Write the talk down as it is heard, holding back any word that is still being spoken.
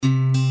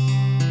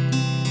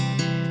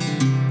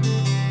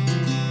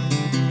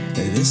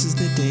This is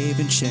the Dave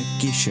and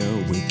Shecky Show.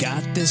 We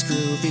got this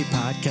groovy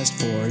podcast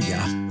for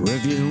ya.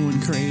 Reviewing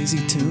crazy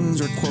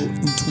tunes or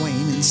quoting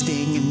Twain and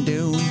Sting and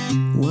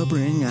Dune. We'll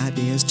bring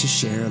ideas to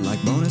share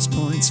like bonus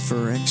points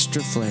for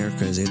extra flair,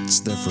 cause it's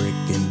the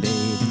frickin'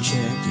 Dave and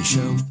Shecky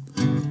Show.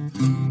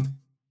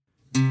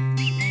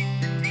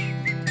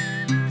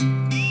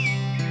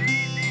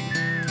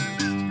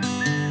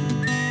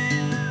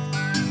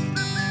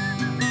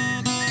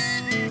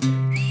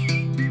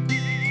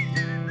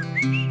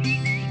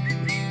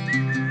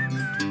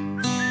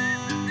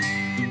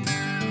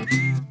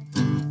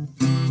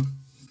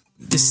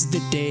 This is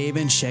the Dave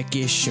and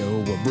Shecky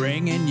Show. We're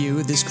bringing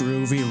you this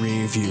groovy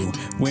review.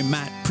 We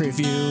might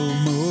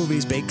preview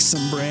movies, bake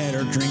some bread,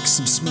 or drink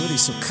some smoothies.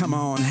 So come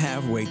on,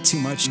 have way too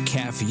much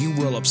caffeine. You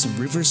roll up some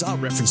rivers, I'll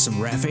reference some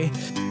Raffy.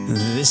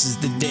 This is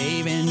the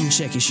Dave and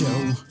Shecky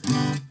Show.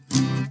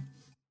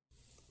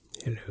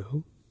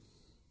 Hello?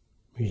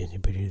 Is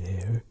anybody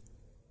there?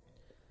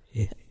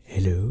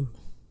 Hello?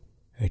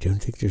 I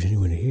don't think there's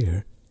anyone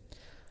here.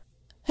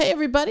 Hey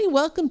everybody,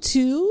 welcome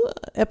to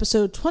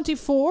episode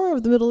 24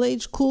 of the Middle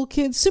Aged Cool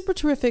Kids Super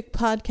Terrific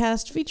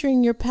podcast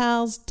featuring your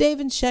pals Dave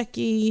and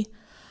Shecky.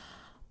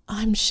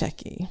 I'm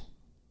Shecky.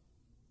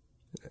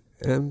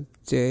 I'm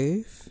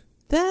Dave?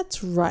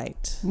 That's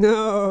right.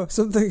 No,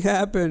 something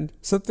happened.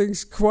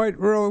 Something's quite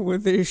wrong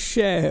with this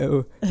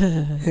show.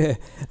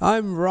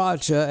 I'm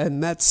Roger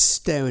and that's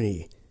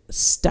Stony.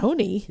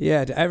 Stony?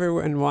 Yeah,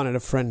 everyone wanted a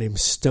friend named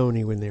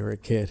Stony when they were a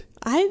kid.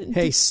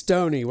 Hey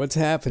Stony, what's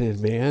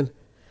happening, man?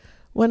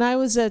 When I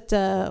was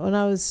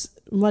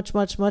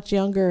much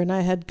younger and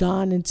I had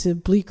gone into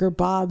Bleecker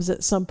Bob's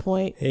at some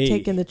point,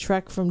 taking the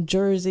trek from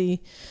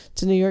Jersey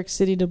to New York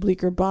City to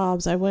Bleecker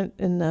Bob's, I went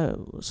and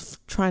was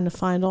trying to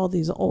find all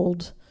these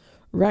old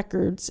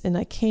records, and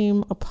I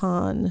came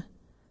upon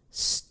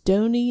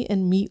Stony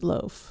and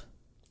Meatloaf.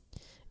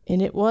 And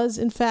it was,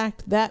 in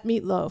fact, that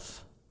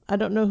Meatloaf. I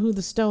don't know who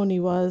the Stony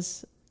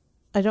was.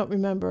 I don't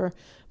remember.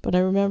 But I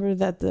remember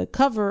that the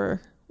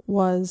cover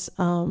was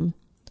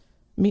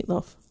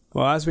Meatloaf.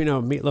 Well, as we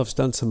know, Meatloaf's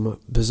done some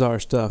bizarre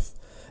stuff,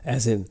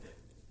 as in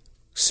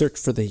Search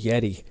for the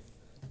Yeti.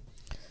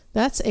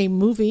 That's a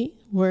movie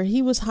where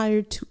he was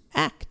hired to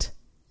act.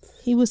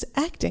 He was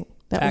acting.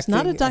 That was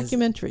not a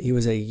documentary. He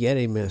was a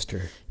Yeti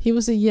master. He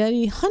was a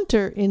Yeti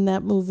hunter in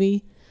that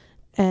movie,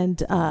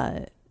 and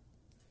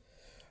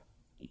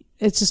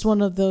it's just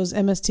one of those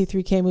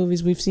MST3K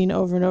movies we've seen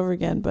over and over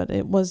again, but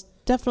it was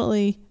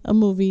definitely a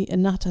movie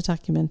and not a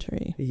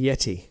documentary.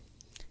 Yeti.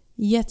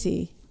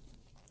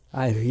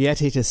 I've yet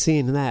to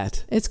seen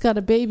that. It's got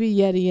a baby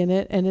Yeti in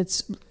it, and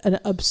it's an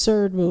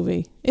absurd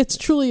movie. It's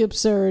truly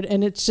absurd,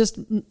 and it's just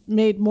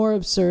made more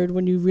absurd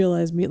when you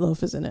realize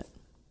Meatloaf is in it.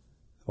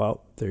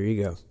 Well, there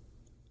you go.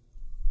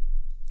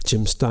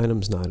 Jim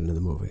Steinham's not in the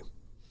movie.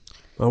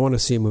 I want to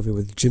see a movie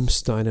with Jim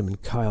Steinham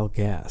and Kyle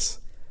Gass.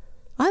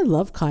 I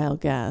love Kyle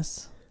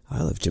Gass.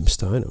 I love Jim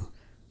Steinham.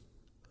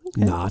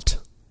 Okay. Not.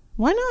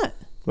 Why not?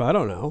 Well, I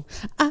don't know.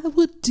 I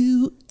would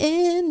do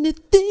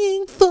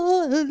anything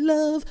for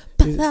love,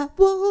 but I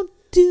won't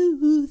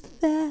do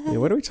that. Yeah,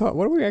 what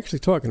are we actually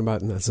talking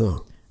about in that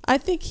song? I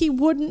think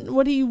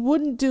what he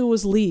wouldn't do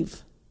was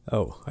leave.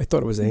 Oh, I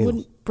thought it was anal. He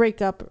wouldn't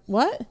break up.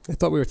 What? I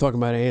thought we were talking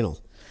about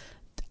anal.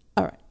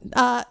 All right.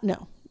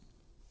 No.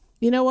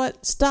 You know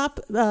what?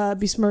 Stop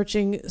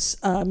besmirching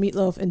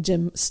Meatloaf and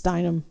Jim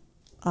Steinham.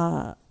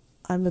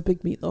 I'm a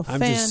big Meatloaf fan.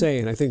 I'm just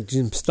saying, I think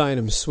Jim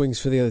Steinham swings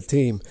for the other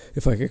team,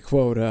 if I could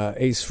quote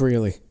Ace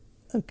Frehley.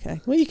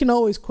 Okay. Well, you can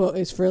always quote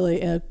Ace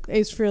Frehley.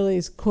 Ace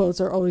Frehley's quotes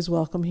are always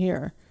welcome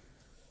here.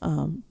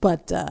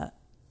 Anywho.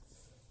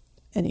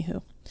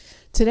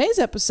 Today's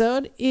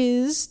episode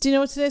is... Do you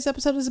know what today's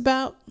episode is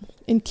about?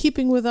 In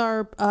keeping with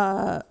our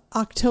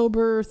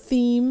October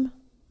theme...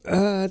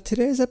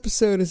 Today's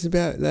episode is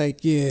about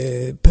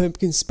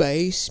pumpkin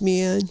spice,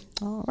 man.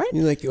 All right.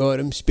 You know, like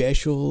autumn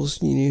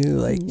specials,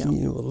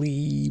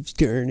 leaves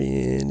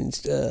turning and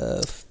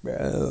stuff,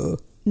 bro.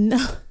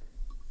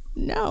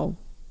 No.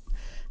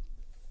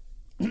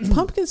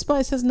 Pumpkin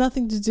spice has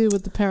nothing to do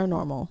with the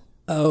paranormal.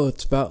 Oh,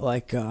 it's about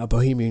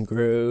Bohemian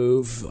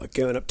Grove,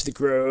 going up to the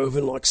Grove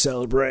and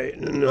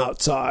celebrating and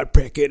outside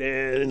picking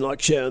in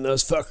and showing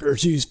those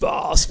fuckers who's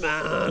boss,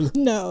 man.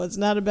 No, it's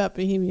not about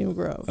Bohemian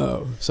Grove.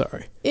 Oh,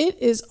 sorry.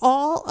 It is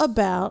all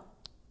about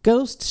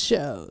ghost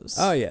shows.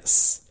 Oh,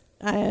 yes.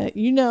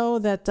 You know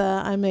that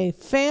I'm a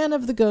fan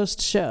of the ghost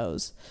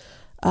shows.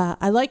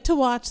 I like to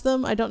watch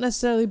them. I don't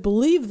necessarily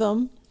believe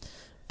them,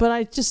 but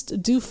I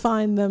just do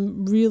find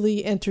them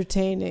really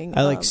entertaining.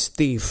 I like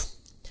Steve.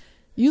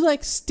 You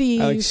like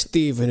Steve. I like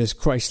Steve and his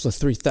Chrysler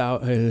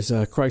 3000 and his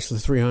Chrysler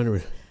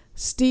 300.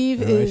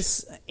 Steve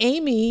is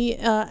Amy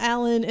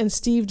Allen and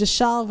Steve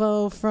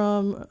DeShalvo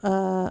from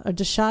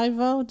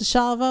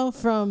DeShalvo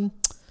from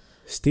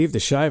Steve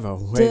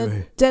DeShalvo.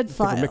 Wait. Dead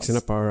Files. We're mixing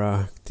up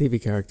our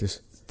TV characters.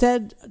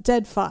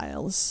 Dead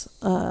Files.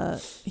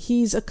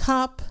 He's a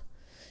cop.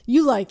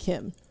 You like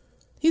him.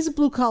 He's a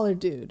blue collar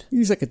dude.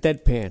 He's like a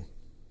deadpan.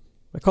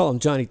 I call him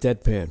Johnny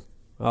Deadpan.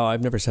 Oh,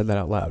 I've never said that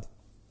out loud.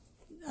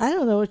 I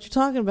don't know what you're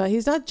talking about.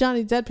 He's not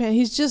Johnny Deadpan.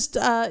 He's just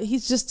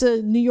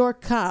a New York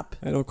cop.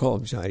 I don't call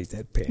him Johnny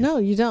Deadpan. No,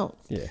 you don't.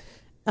 Yeah.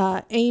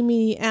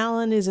 Amy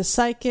Allen is a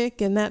psychic,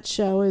 and that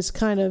show is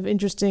kind of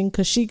interesting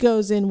because she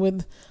goes in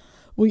with.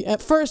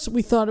 At first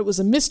we thought it was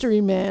a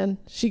mystery man.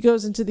 She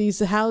goes into these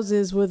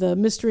houses with a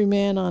mystery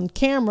man on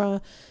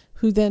camera,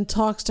 who then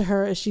talks to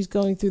her as she's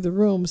going through the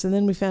rooms, and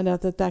then we found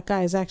out that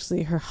guy is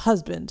actually her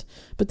husband.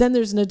 But then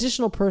there's an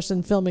additional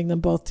person filming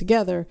them both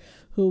together,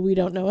 who we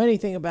don't know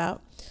anything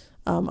about.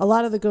 A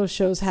lot of the ghost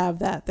shows have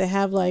that. They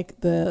have like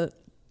the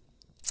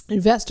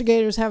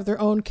investigators have their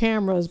own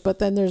cameras, but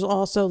then there's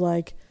also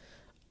like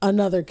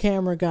another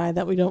camera guy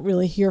that we don't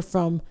really hear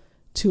from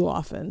too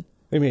often.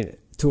 I mean,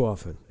 too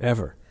often,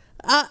 ever.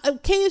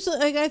 Occasionally,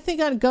 like I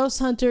think on Ghost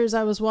Hunters,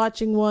 I was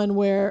watching one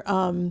where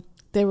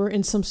they were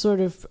in some sort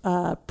of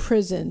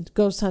prison.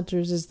 Ghost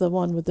Hunters is the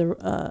one with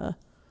the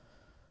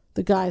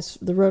guys,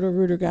 the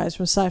Roto-Rooter guys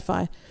from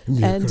Sci-Fi,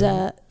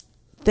 and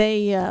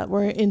they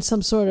were in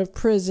some sort of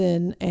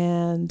prison,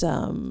 and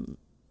one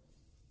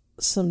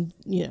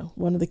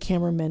of the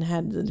cameramen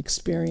had an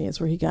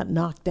experience where he got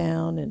knocked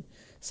down and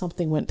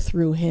something went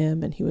through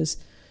him, and he was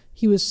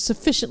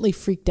sufficiently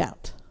freaked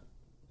out.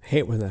 I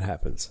hate when that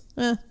happens.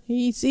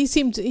 He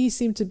seemed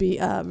to be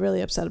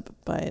really upset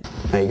by it.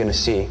 Now you're gonna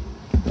see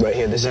right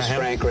here. This is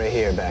Frank right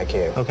here, back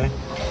here. Okay.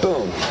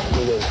 Boom.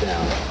 He goes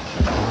down.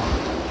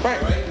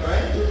 Right.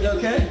 You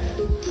okay?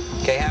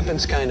 Okay,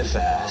 happens kind of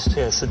fast.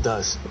 Yes, it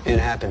does. And it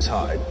happens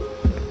hard.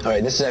 All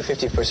right, this is at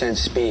 50%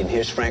 speed.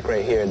 Here's Frank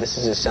right here. This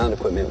is his sound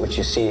equipment, which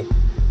you see.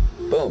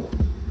 Boom.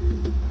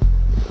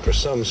 For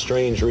some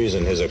strange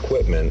reason, his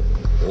equipment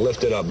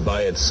lifted up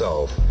by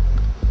itself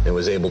and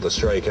was able to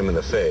strike him in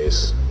the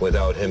face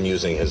without him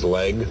using his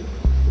leg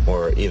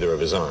or either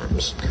of his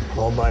arms.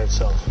 All by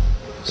itself.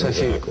 So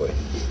exactly.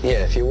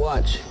 If you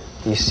watch,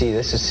 you see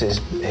this is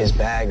his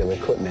bag of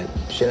equipment.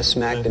 Just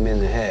smacked him in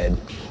the head.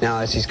 Now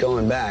as he's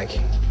going back,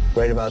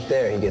 right about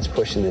there, he gets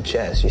pushed in the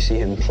chest. You see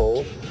him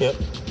fold? Yep.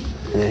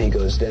 And then he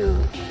goes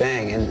down.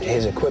 Bang, and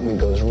his equipment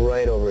goes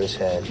right over his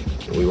head.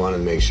 We wanted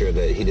to make sure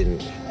that he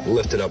didn't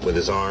lift it up with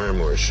his arm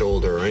or his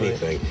shoulder or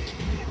anything.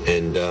 Right.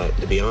 And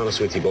to be honest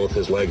with you, both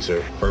his legs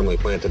are firmly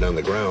planted on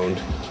the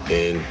ground,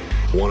 and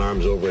one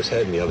arm's over his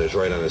head and the other's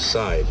right on his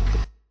side.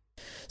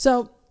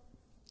 So,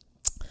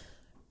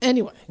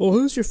 anyway. Well,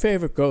 who's your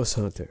favorite ghost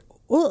hunter?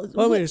 Well,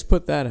 let me just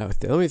put that out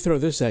there. Let me throw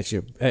this at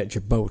your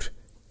boat.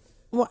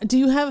 What, do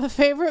you have a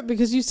favorite?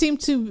 Because you seem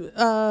to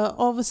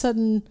all of a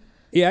sudden.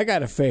 Yeah, I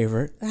got a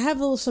favorite. I have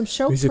some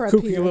show He's prep a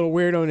kooky here. little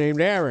weirdo named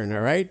Aaron,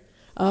 all right?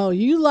 Oh,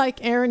 you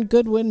like Aaron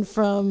Goodwin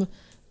from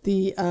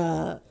the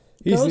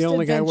He's Ghost the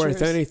only Adventures. guy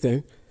worth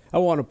anything. I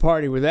want to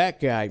party with that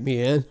guy,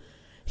 man.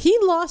 He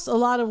lost a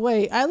lot of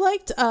weight. I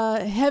liked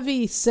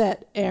heavy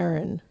set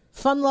Aaron.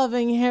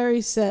 Fun-loving,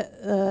 heavy set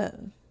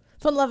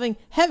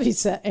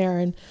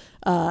Aaron.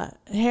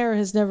 Hair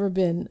has never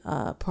been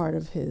part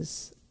of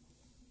his.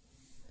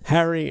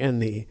 Harry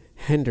and the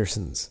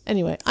Hendersons.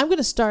 Anyway, I'm going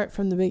to start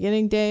from the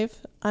beginning, Dave.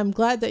 I'm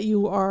glad that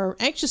you are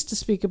anxious to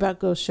speak about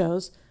ghost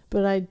shows,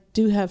 but I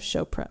do have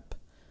show prep.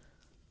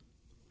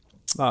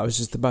 Oh, I was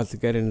just about to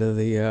get into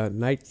the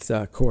night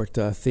court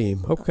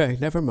theme. Okay,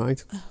 never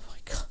mind. Oh, my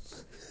God.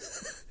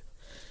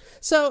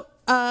 So,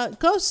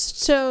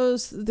 ghost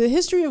shows, the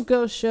history of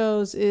ghost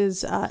shows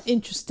is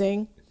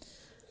interesting.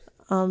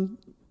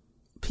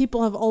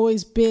 People have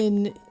always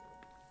been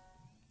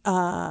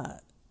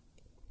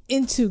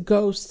into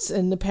ghosts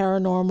and the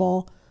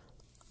paranormal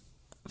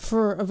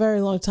for a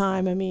very long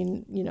time. I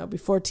mean,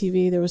 before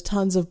TV, there was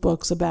tons of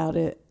books about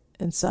it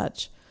and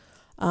such.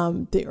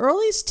 The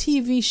earliest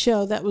TV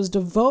show that was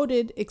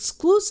devoted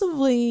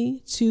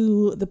exclusively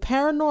to the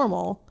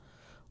paranormal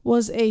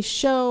was a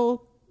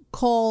show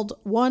called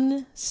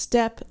One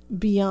Step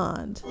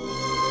Beyond.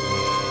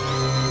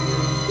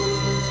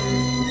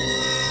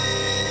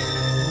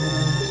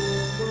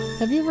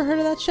 Have you ever heard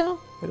of that show?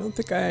 I don't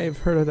think I've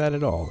heard of that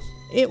at all.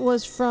 It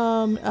was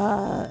from,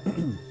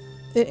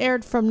 it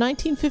aired from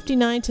 1959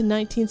 to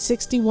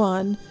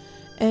 1961,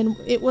 and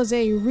it was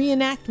a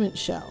reenactment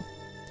show.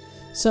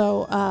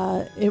 So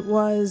it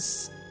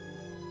was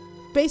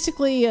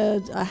basically a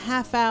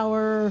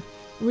half-hour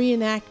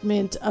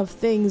reenactment of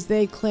things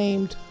they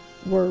claimed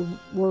were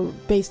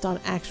based on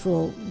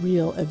actual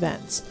real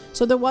events.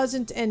 So there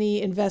wasn't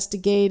any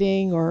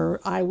investigating or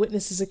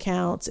eyewitnesses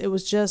accounts. It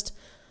was just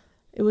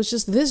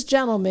this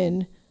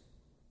gentleman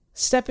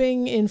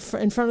stepping in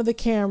front of the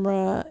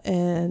camera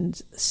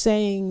and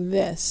saying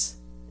this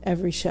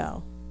every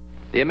show.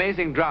 The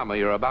amazing drama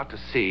you're about to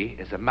see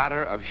is a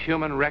matter of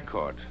human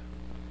record.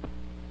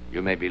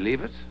 You may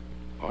believe it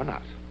or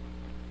not.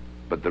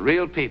 But the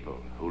real people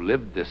who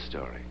lived this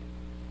story,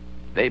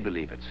 they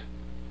believe it.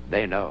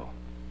 They know.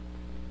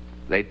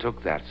 They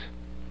took that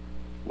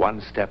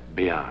one step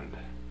beyond.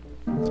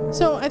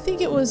 So I think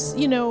it was,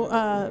 it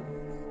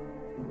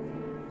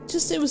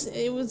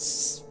was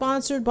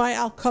sponsored by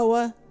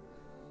Alcoa.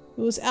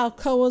 It was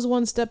Alcoa's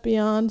One Step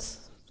Beyond.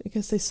 I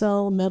guess they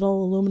sell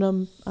metal,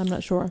 aluminum. I'm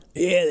not sure.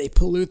 Yeah, they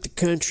pollute the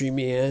country,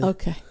 man.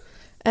 Okay.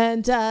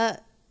 And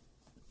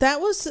that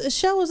was the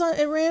show was on.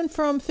 It ran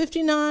from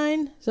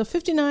 59,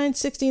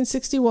 60, and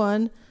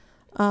 61.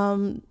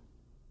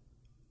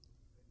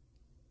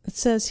 It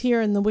says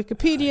here in the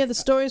Wikipedia, the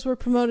stories were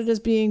promoted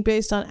as being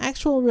based on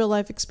actual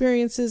real-life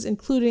experiences,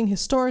 including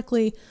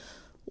historically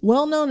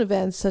well-known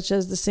events such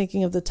as the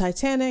sinking of the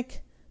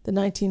Titanic, the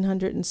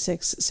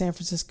 1906 San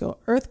Francisco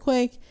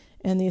earthquake,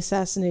 and the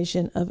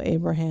assassination of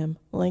Abraham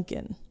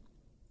Lincoln.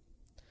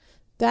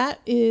 That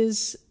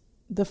is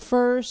the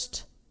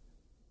first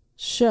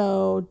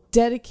show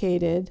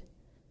dedicated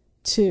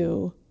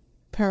to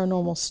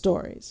paranormal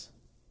stories.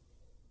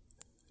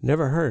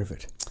 Never heard of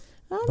it.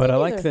 But I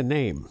like the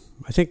name.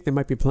 I think they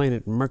might be playing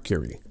it in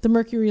Mercury. The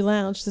Mercury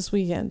Lounge this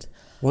weekend.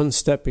 One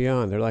step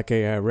beyond. They're like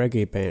a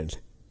reggae band.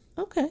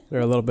 Okay.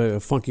 They're a little bit of a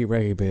funky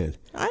reggae band.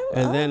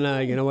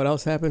 Then, you know what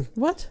else happened?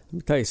 What? Let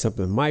me tell you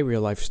something. My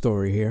real life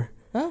story here.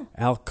 Oh.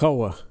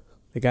 Alcoa.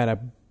 They got a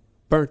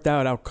burnt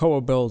out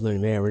Alcoa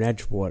building there in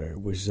Edgewater.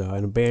 It was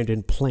an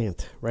abandoned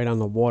plant right on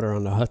the water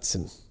on the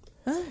Hudson.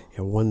 Oh.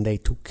 And one day,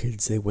 two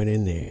kids, they went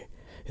in there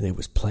and they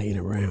was playing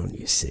around,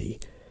 you see.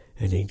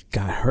 And they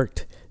got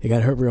hurt. They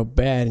got hurt real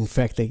bad. In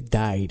fact, they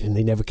died, and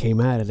they never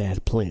came out of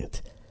that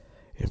plant.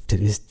 And to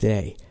this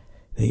day,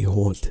 they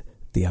haunt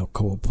the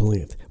Alcoa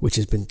plant, which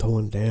has been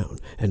torn down,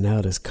 and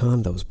now there's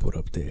condos put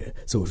up there.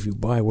 So if you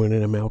buy one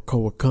of them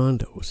Alcoa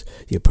condos,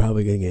 you're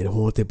probably going to get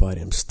haunted by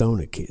them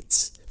stoner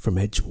kids from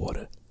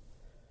Edgewater.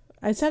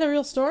 Is that a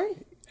real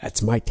story?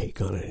 That's my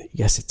take on it.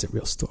 Yes, it's a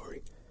real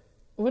story.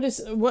 What?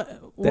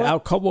 The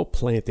Alcoa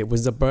plant, it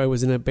was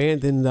an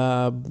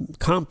abandoned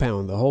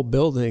compound, the whole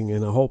building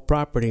and the whole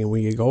property, and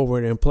we go over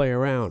there and play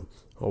around.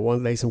 Well,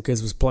 one day some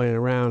kids was playing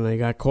around and they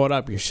got caught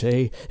up, you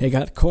see. They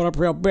got caught up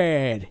real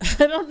bad.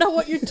 I don't know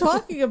what you're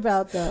talking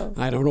about, though.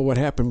 I don't know what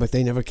happened, but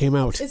they never came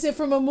out. Is it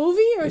from a movie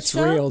or it's a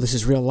show? It's real. This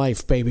is real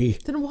life, baby.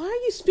 Then why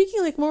are you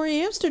speaking like Maury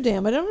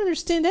Amsterdam? I don't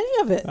understand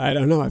any of it. I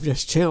don't know. I've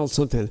just channeled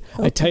something.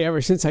 Okay. I tell you,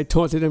 ever since I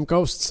taunted them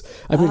ghosts,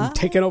 I've been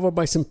taken over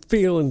by some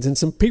feelings and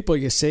some people,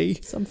 you see.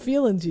 Some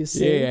feelings, you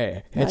see.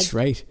 Yeah, that's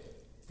right.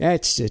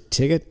 That's the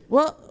ticket.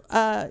 Well,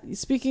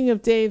 speaking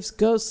of Dave's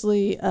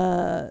ghostly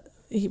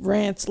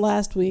rants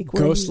last week.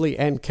 Ghostly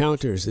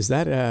encounters. Is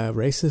that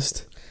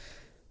racist?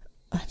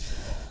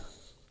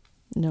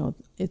 No,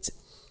 it's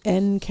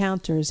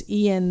encounters.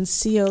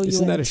 ENCOUNTERS.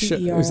 Isn't that a show?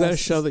 Was that a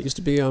show that used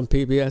to be on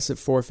PBS at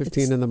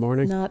 4:15 in the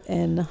morning? Not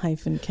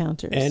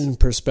N-counters. N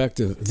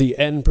perspective. The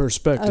N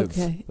perspective.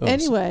 Okay. Oh,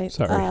 anyway,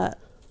 sorry.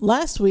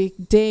 Last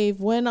week Dave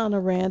went on a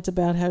rant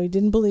about how he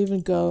didn't believe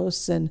in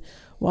ghosts and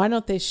why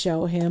don't they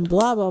show him?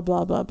 Blah blah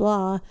blah blah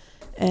blah.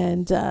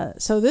 And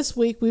so this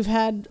week we've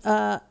had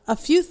a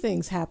few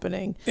things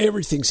happening.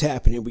 Everything's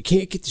happening. We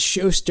can't get the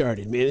show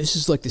started, man. This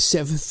is like the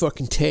 7th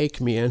fucking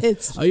take, man.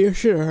 You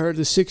should have heard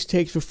the 6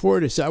 takes before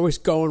this. I was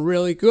going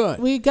really good.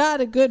 We got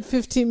a good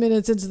 15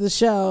 minutes into the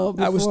show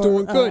before, I was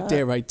doing good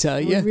there, I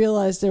tell you. We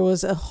realized there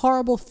was a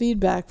horrible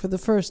feedback for the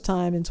first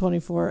time in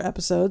 24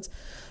 episodes.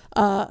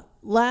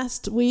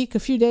 Last week, a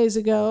few days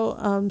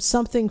ago,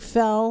 something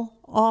fell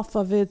off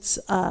of its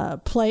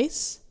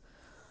place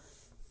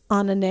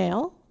on a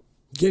nail.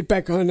 Get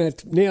back on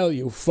that nail,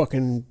 you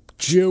fucking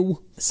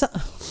Jew.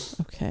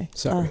 Okay.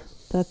 Sorry.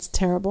 That's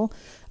terrible.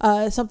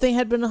 Something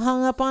had been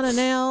hung up on a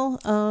nail,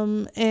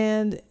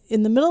 and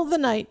in the middle of the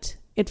night,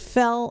 it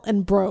fell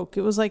and broke.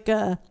 It was like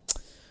one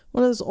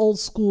of those old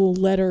school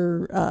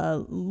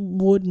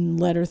wooden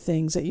letter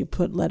things that you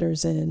put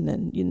letters in,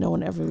 and no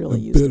one ever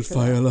really used it. Bill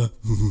filer.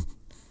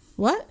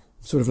 What?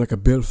 Sort of like a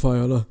bill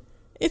filer.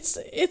 It's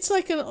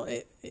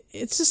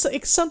just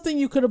like something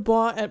you could have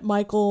bought at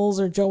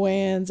Michael's or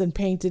Joann's and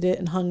painted it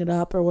and hung it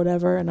up or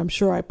whatever. And I'm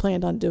sure I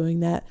planned on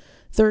doing that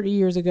 30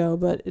 years ago,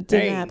 but it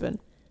didn't happen.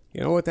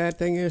 You know what that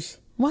thing is?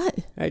 What?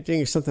 That thing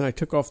is something I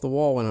took off the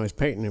wall when I was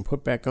painting and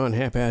put back on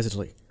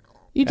haphazardly.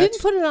 You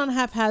didn't put it on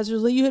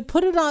haphazardly. You had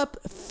put it up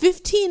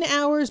 15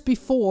 hours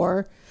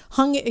before,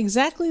 hung it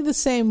exactly the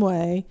same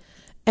way,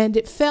 and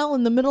it fell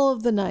in the middle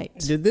of the night.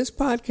 Is this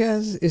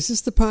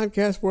the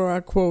podcast where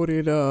I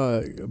quoted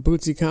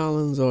Bootsy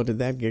Collins, or did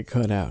that get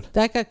cut out?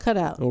 That got cut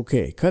out.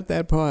 Okay, cut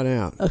that part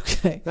out.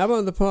 Okay. How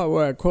about the part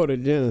where I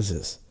quoted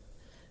Genesis?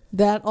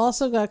 That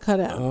also got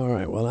cut out. All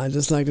right, well, I'd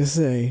just like to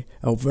say,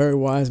 a very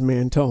wise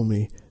man told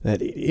me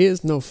that it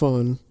is no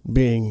fun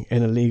being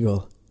an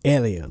illegal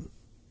alien.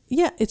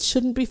 Yeah, it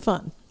shouldn't be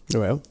fun.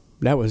 Well,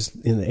 that was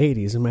in the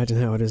 80s. Imagine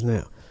how it is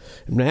now.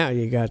 Now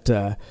you got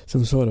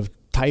some sort of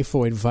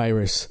typhoid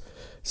virus,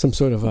 some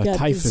sort of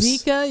typhus. The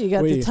Zika, you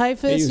got the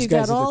typhus, you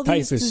got all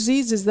these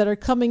diseases that are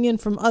coming in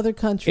from other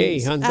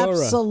countries. Hey,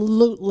 Honduras.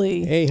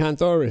 Absolutely. Hey,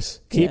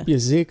 Honduras, keep your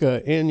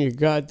Zika in your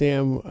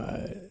goddamn...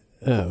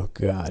 oh,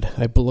 God,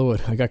 I blew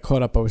it. I got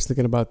caught up. I was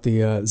thinking about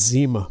the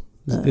Zima.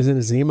 Isn't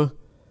it Zima?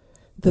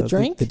 The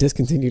drink? The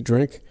discontinued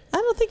drink? I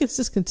don't think it's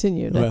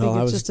discontinued. Well, I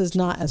think it's just as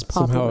not as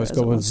popular. Somehow I was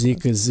going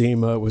Zika,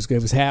 Zima. It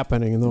was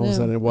happening, and all of a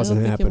sudden it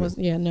wasn't happening.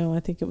 I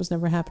think it was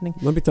never happening.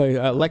 Let me tell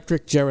you,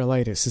 Electric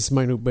Gerolitis. This is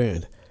my new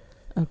band.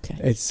 Okay.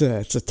 It's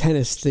a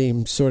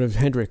tennis-themed sort of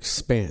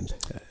Hendrix band.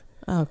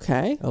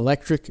 Okay.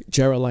 Electric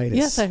Gerolitis.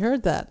 Yes, I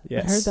heard that.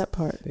 Yes. I heard that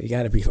part. You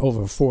got to be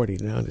over 40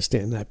 to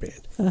understand that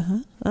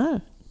band. Oh.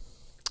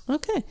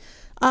 Okay.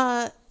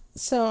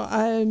 So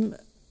I'm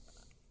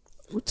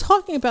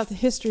talking about the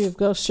history of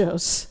ghost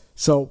shows.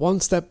 So One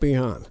Step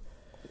Beyond.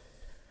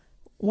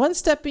 One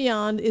Step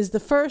Beyond is the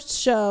first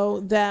show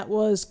that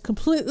was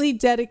completely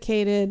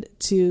dedicated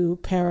to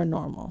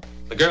paranormal.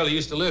 The girl who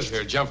used to live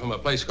here jumped from a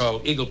place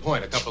called Eagle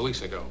Point a couple of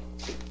weeks ago.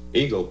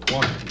 Eagle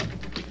Point.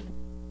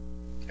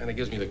 Kind of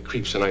gives me the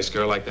creeps, a nice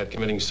girl like that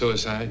committing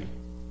suicide.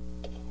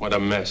 What a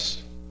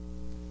mess.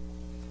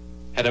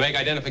 Had to make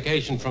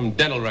identification from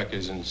dental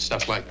records and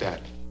stuff like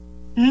that.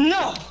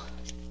 No!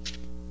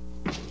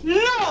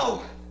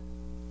 No!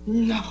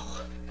 No!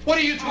 What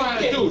are you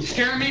trying to do?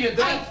 Scare me to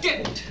death? I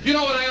didn't. You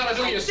know what I ought to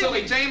do, you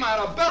silly dame? I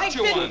ought to belt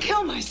you one. I didn't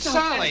kill myself.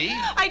 Sally!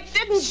 I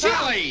didn't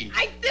Sally! jump.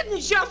 I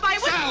didn't jump. I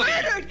was Sally!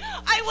 murdered.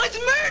 I was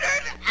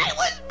murdered. I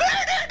was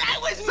murdered. I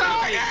was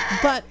murdered.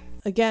 But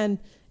again,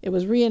 it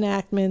was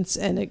reenactments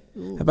and it.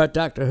 How about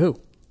Doctor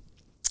Who?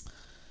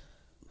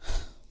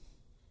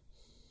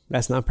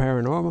 That's not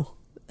paranormal?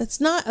 It's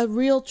not a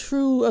real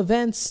true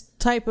events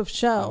type of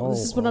show.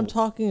 This is what I'm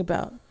talking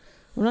about.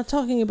 I'm not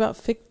talking about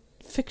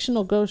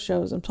fictional ghost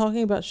shows. I'm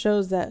talking about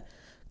shows that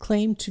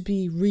claim to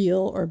be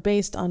real or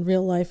based on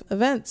real life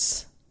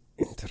events.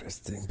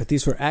 Interesting. But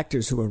these were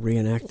actors who were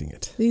reenacting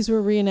it. These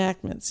were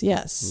reenactments,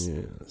 yes.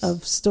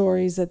 Of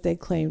stories that they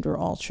claimed were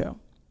all true.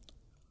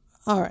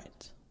 All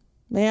right.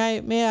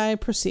 May I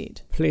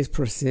proceed? Please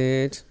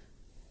proceed.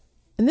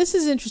 And this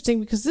is interesting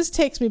because this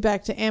takes me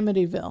back to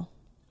Amityville.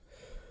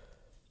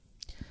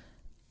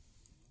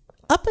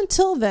 Up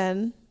until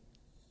then,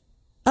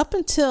 up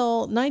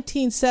until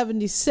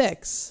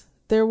 1976,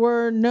 there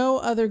were no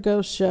other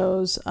ghost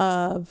shows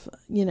of,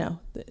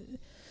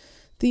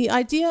 the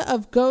idea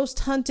of ghost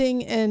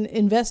hunting and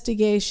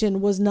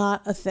investigation was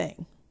not a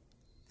thing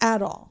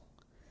at all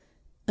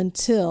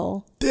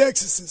until The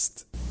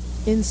Exorcist.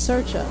 In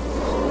Search of.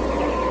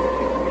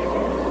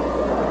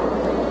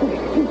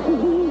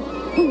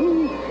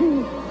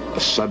 A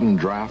sudden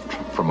draft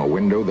from a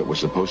window that was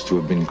supposed to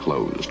have been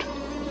closed.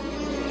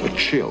 A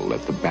chill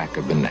at the back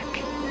of the neck.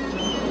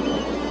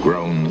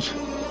 Groans,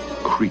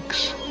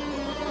 creaks,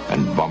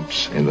 and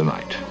bumps in the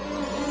night.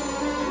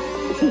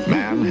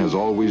 Man has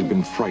always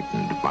been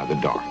frightened by the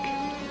dark,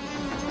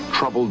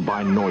 troubled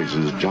by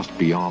noises just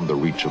beyond the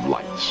reach of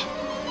lights,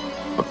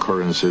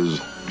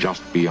 occurrences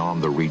just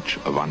beyond the reach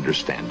of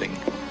understanding.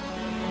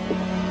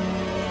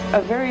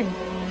 A very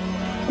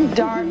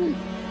dark,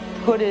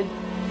 hooded,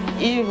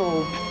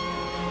 evil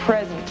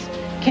presence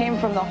came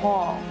from the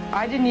hall.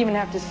 I didn't even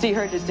have to see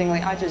her distinctly.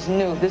 I just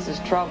knew this is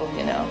trouble,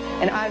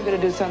 and I've got to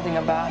do something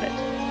about it.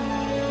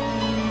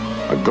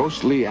 A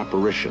ghostly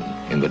apparition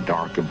in the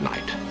dark of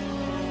night.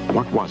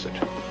 What was it?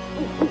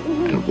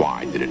 And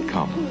why did it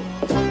come?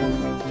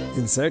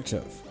 In Search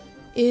of.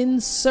 In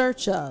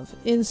Search of.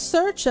 In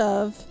Search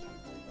of,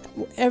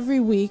 every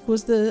week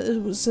was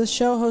a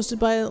show hosted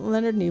by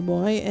Leonard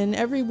Nimoy, and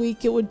every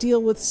week it would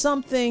deal with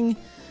something,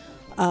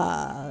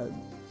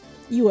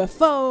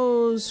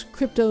 UFOs,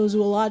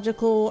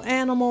 cryptozoological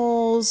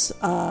animals,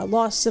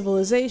 lost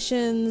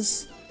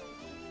civilizations,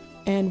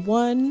 and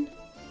one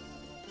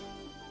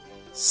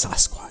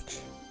Sasquatch.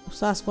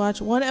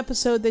 One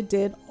episode they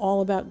did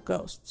all about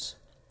ghosts.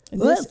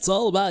 It's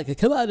all about,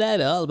 come on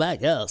down, all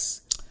about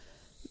ghosts.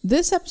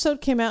 This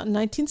episode came out in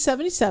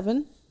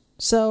 1977,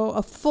 so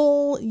a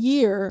full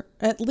year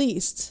at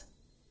least,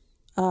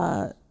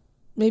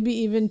 maybe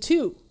even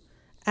 2,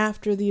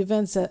 after the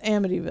events at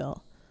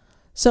Amityville.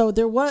 So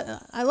there was,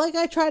 like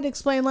I tried to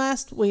explain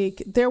last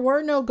week, there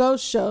were no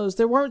ghost shows.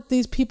 There weren't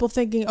these people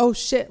thinking, oh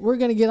shit, we're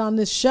going to get on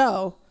this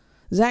show.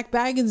 Zach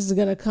Baggins is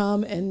going to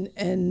come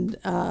and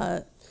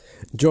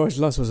George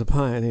Lutz was a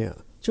pioneer.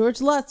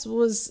 George Lutz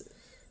was,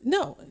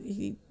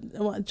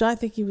 I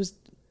think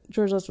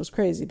George Lutz was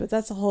crazy, but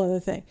that's a whole other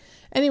thing.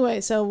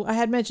 Anyway, so I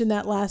had mentioned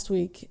that last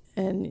week,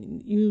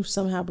 and you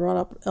somehow brought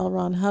up L.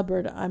 Ron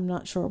Hubbard. I'm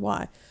not sure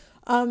why.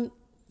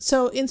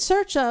 So In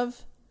Search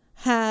of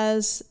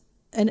has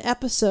an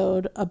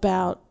episode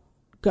about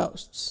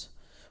ghosts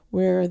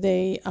where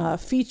they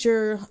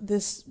feature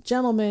this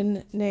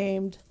gentleman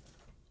named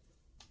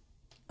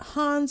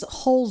Hans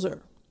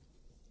Holzer.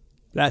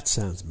 That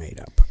sounds made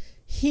up.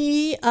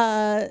 He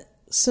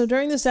so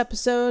during this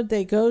episode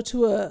they go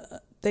to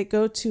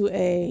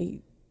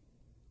a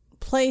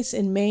place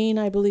in Maine,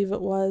 I believe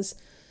it was,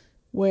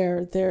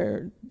 where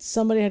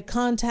somebody had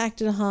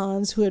contacted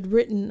Hans, who had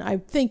written, I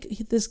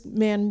think this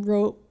man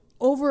wrote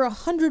over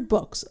 100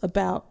 books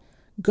about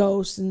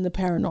ghosts and the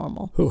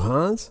paranormal. Who,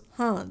 Hans?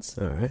 Hans.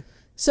 All right.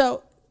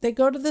 So they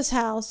go to this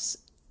house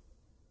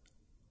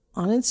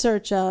on In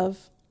Search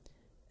of,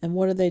 and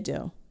what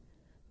do?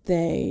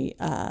 They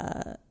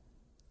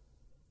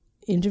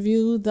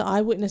interview the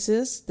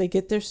eyewitnesses. They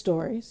get their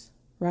stories,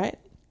 right?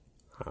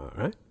 All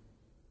right.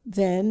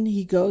 Then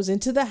he goes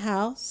into the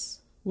house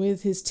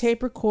with his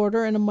tape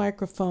recorder and a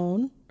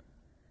microphone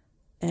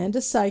and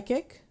a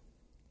psychic.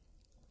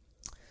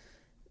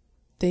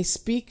 They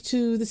speak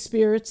to the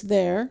spirits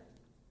there.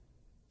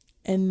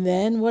 And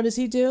then what does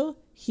he do?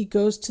 He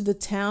goes to the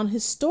town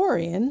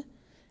historian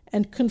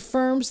and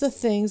confirms the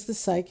things the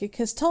psychic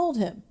has told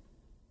him.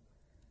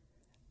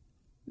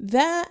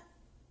 That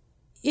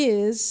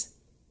is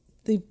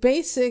the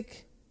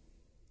basic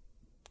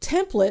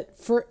template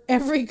for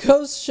every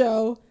ghost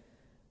show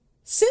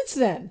since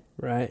then.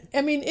 Right.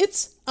 I mean,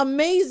 it's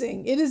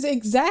amazing. It is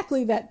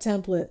exactly that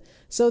template.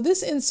 So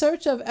this In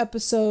Search Of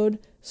episode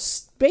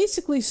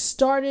basically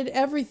started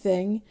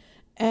everything,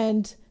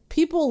 and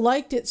people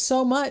liked it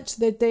so much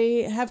that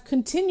they have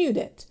continued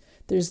it.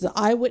 There's the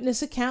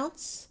eyewitness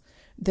accounts,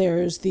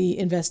 there's the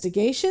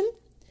investigation,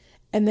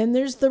 and then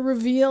there's the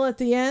reveal at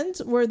the end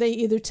where they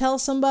either tell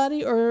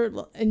somebody,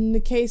 or in the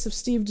case of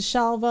Steve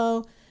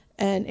DeSalvo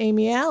and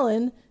Amy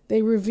Allen,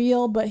 they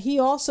reveal, but he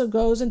also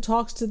goes and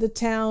talks to the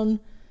town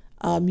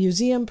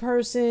museum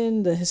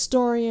person, the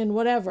historian,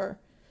 whatever.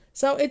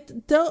 So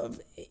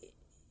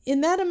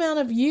in that amount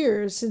of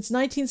years, since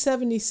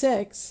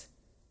 1976,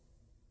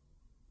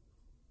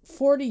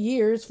 40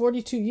 years,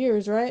 42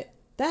 years, right?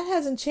 That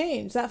hasn't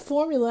changed. That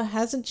formula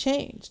hasn't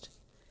changed.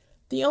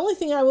 The only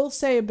thing I will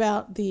say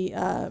about the,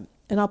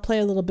 and I'll play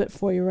a little bit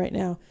for you right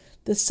now,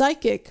 the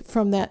psychic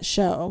from that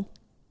show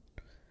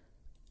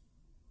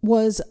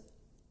was,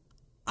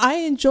 I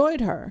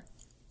enjoyed her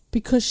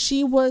because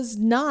she was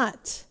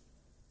not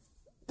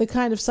the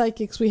kind of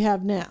psychics we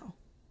have now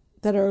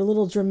that are a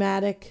little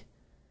dramatic.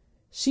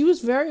 She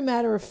was very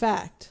matter of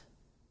fact,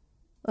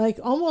 like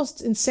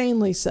almost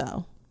insanely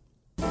so.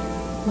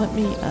 Let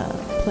me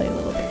play a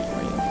little bit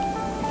for you.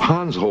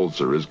 Hans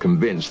Holzer is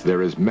convinced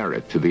there is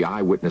merit to the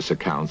eyewitness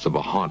accounts of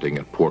a haunting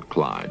at Port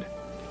Clyde.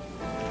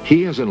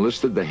 He has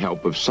enlisted the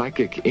help of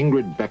psychic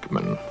Ingrid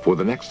Beckman for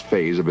the next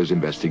phase of his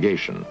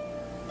investigation.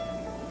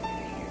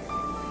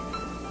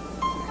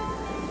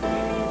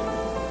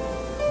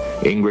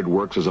 Ingrid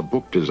works as a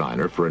book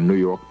designer for a New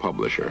York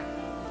publisher.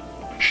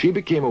 She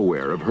became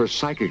aware of her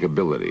psychic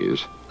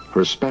abilities,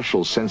 her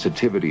special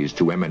sensitivities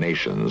to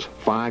emanations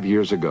 5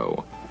 years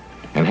ago,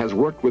 and has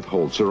worked with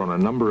Holzer on a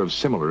number of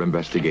similar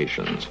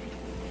investigations.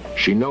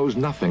 She knows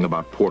nothing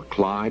about Port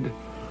Clyde,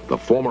 the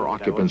former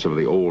occupants of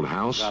the old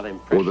house,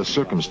 or the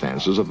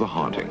circumstances of the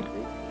haunting.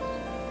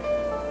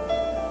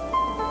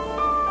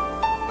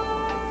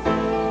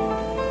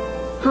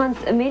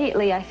 Hans,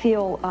 immediately I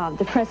feel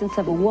the presence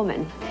of a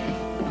woman.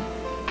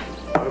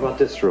 What about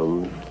this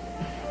room?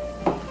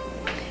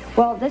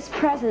 Well, this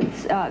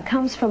presence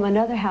comes from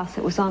another house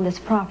that was on this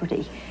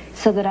property,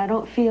 so that I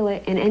don't feel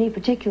it in any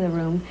particular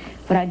room,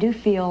 but I do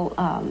feel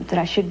that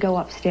I should go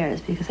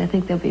upstairs because I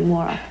think there'll be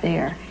more up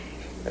there.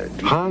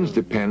 Hans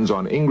depends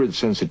on Ingrid's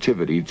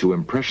sensitivity to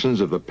impressions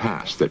of the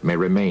past that may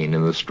remain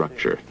in the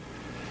structure,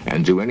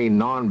 and to any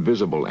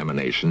non-visible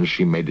emanations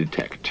she may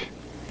detect.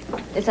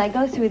 As I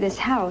go through this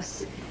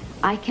house,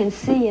 I can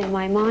see in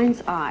my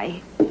mind's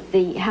eye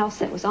the house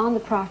that was on the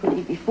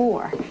property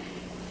before.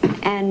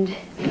 And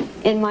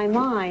in my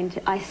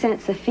mind, I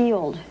sense a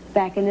field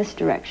back in this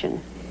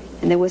direction.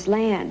 And there was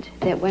land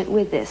that went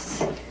with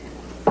this.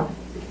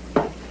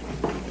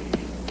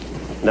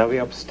 Now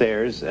we're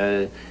upstairs.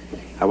 I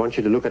want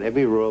you to look at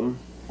every room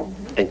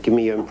and give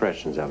me your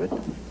impressions of it.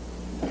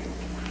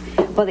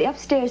 Well, the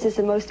upstairs is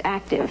the most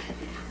active.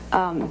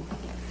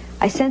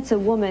 I sense a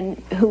woman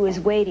who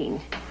is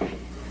waiting.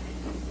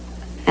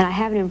 And I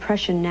have an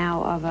impression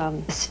now of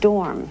a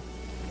storm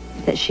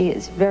that she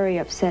is very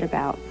upset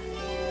about.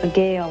 A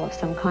gale of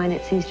some kind.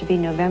 It seems to be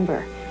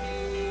November.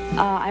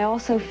 I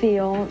also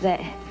feel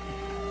that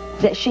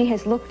she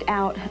has looked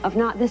out of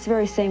not this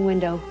very same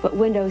window, but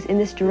windows in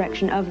this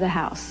direction of the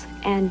house.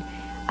 And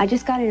I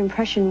just got an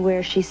impression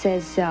where she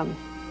says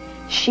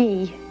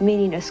she,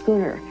 meaning a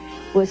schooner,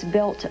 was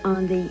built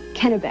on the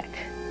Kennebec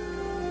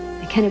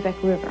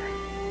River.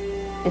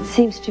 It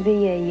seems to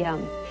be a, I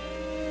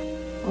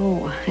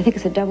think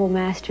it's a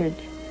double-masted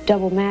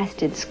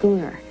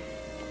schooner.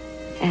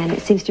 And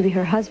it seems to be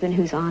her husband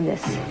who's on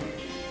this.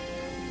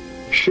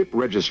 Ship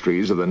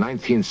registries of the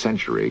 19th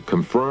century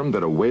confirm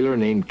that a whaler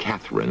named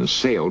Catherine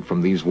sailed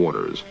from these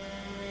waters.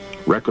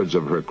 Records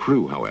of her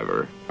crew,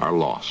 however, are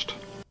lost.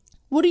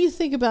 What do you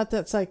think about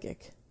that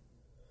psychic?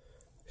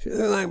 She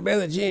looked like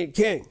Billie Jean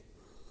King.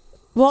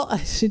 Well,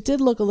 she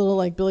did look a little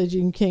like Billie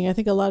Jean King. I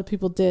think a lot of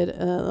people did.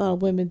 A lot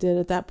of women did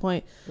at that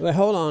point. Well,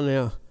 hold on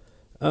now.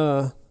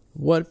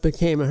 What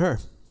became of her?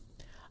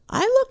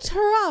 I looked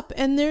her up,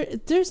 and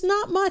there's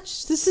not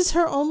much. This is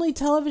her only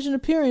television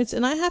appearance,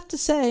 and I have to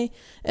say,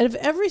 out of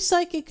every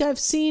psychic I've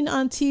seen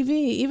on TV,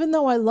 even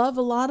though I love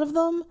a lot of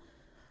them,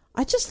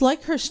 I just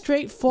like her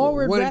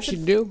straightforward. What did she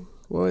do?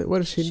 What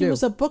did she do? She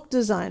was a book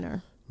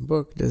designer.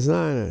 Book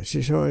designer.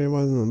 She sure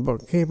wasn't a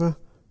bookkeeper?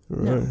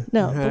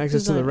 No. Had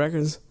access to the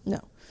records?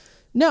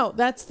 No,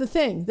 that's the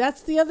thing.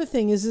 That's the other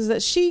thing is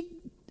that she...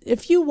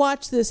 If you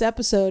watch this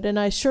episode, and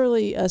I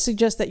surely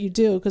suggest that you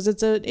do, because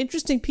it's an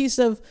interesting piece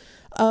of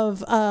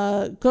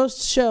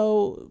ghost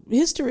show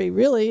history,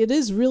 really. It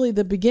is really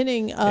the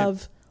beginning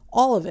of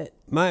all of it.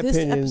 My this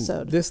opinion,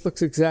 episode. This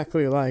looks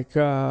exactly like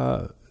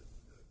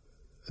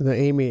The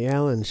Amy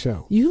Allen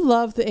Show. You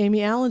love the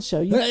Amy Allen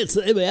Show. It's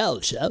the Amy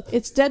Allen Show.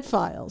 It's Dead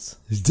Files.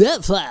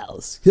 Dead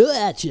Files. Go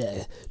at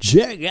you.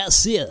 Jerry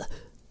Garcia.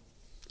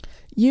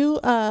 You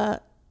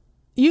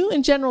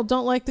in general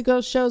don't like the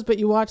ghost shows, but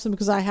you watch them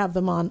because I have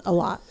them on a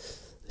lot.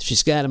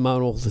 She's got them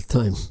on all the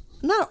time.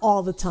 Not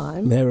all the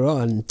time. They're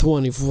on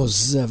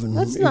 24/7.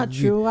 That's not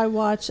true. I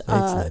watch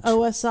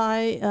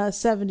OSI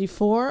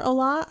 74 a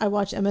lot. I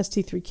watch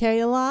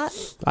MST3K a lot.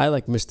 I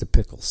like Mr.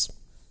 Pickles.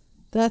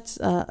 That's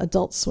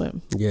Adult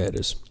Swim. Yeah, it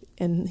is.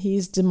 And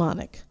he's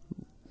demonic.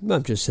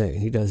 I'm just saying.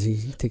 He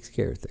takes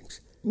care of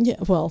things. Yeah,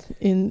 well,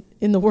 in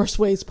the worst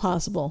ways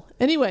possible.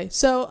 Anyway,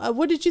 so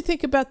what did you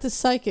think about this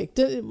psychic?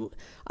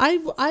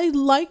 I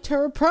liked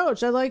her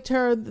approach. I liked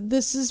her.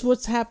 This is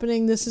what's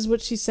happening. This is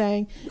what she's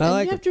saying.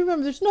 And you have to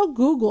remember, there's no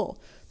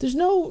Google. There's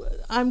no,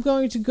 I'm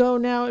going to go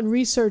now and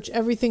research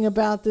everything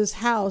about this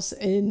house.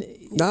 And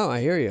no,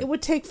 I hear you. It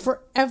would take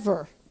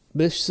forever.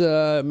 This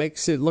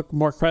makes it look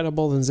more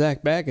credible than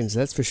Zach Baggins,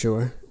 that's for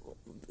sure.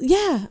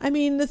 Yeah, I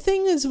mean, the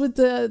thing is with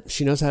the...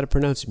 She knows how to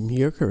pronounce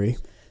Mercury.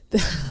 The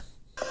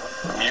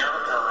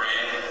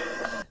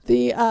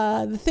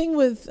thing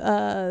with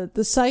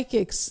the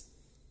psychics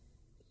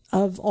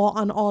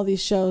on all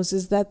these shows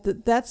is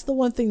that that's the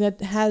one thing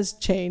that has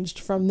changed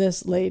from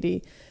this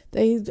lady.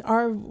 They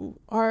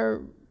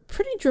are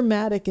pretty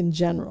dramatic in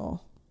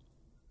general.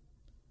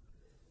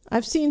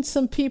 I've seen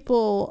some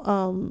people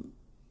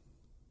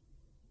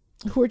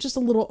who are just a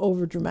little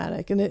over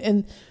dramatic,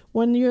 and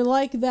when you're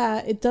like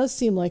that, it does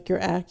seem like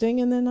you're acting.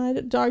 And then,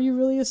 are you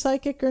really a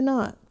psychic or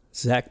not?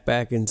 Zach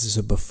Baggins is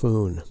a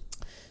buffoon.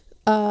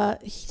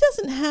 He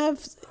doesn't have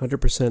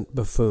 100%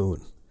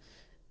 buffoon.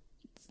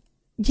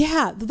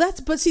 Yeah,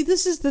 but see,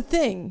 this is the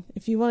thing.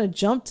 If you want to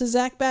jump to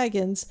Zach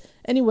Baggins,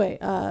 anyway.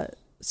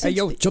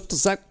 Jump to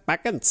Zach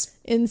Baggins.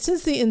 And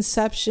since the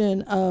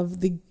inception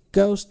of the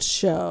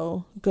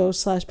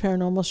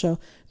Ghost/Paranormal show,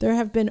 there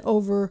have been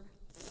over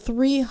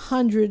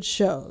 300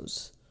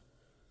 shows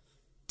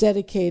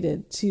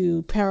dedicated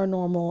to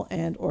paranormal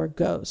and or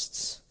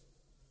ghosts.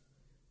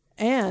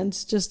 And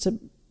just to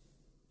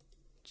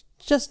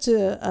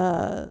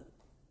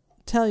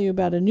tell you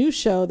about a new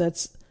show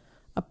that's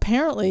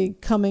apparently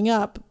coming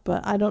up,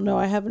 but I don't know.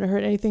 I haven't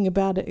heard anything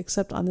about it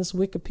except on this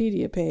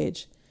Wikipedia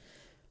page.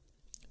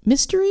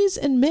 Mysteries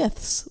and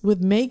Myths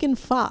with Megan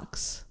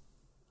Fox.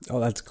 Oh,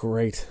 that's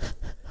great.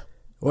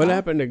 What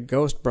happened to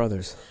Ghost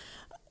Brothers?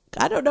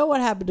 I don't know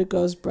what happened to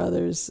Ghost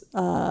Brothers.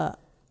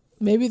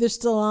 Maybe they're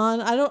still on.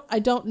 I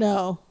don't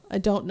know.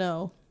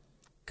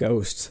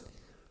 Ghost.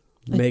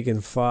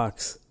 Megan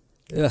Fox.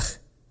 Ugh.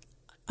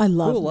 I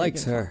love Who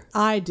likes her?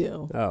 I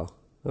do. Oh,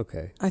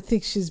 okay. I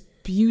think she's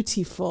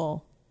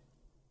beautiful.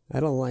 I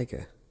don't like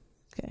her.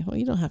 Okay, well,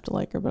 you don't have to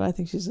like her, but I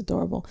think she's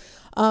adorable.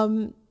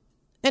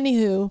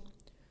 Anywho,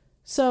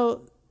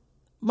 so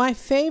my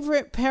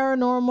favorite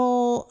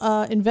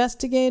paranormal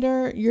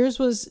investigator, yours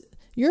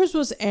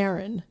was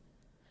Aaron.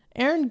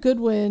 Aaron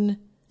Goodwin.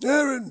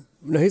 Aaron!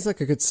 No, he's like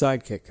a good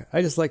sidekick.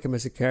 I just like him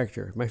as a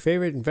character. My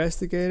favorite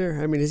investigator?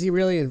 I mean, is he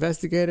really an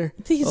investigator?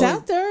 He's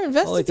out there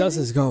investigating. All he does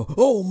is go,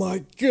 oh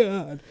my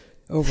God,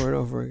 over and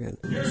over again.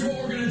 Here's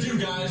what we're going to do,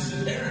 guys.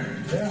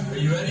 Aaron, are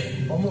you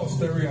ready?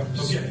 Almost. There we go.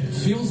 Okay.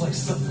 Feels like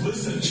something.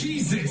 Listen.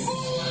 Jesus.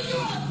 Oh my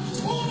God.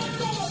 Oh my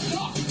God.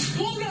 Stop.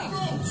 Slow down.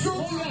 Bro,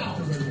 slow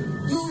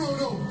down.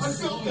 No. I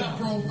felt that,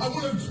 bro. I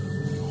want to.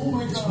 Oh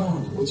my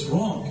God. What's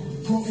wrong?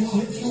 Bro,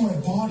 it feel my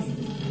body.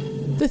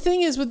 The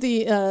thing is with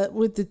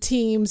the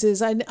teams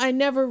is I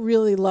never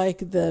really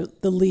liked the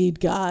lead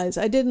guys.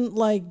 I didn't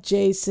like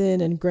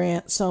Jason and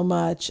Grant so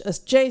much.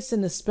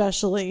 Jason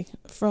especially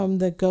from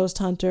the Ghost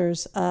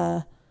Hunters.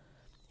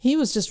 He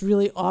was just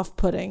really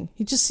off-putting.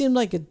 He just seemed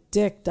like a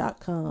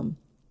dick.com.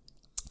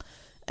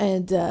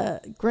 And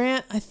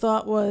Grant I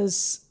thought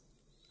was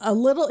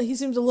he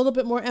seemed a little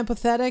bit more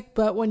empathetic,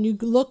 but when you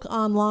look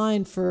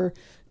online for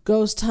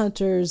Ghost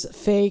Hunters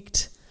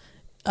faked,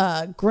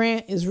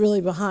 Grant is really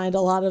behind a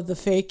lot of the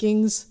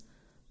fakings.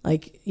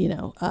 Like,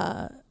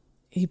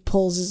 he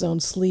pulls his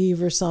own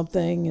sleeve or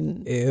something.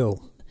 And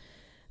ew.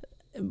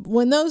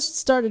 When those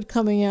started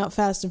coming out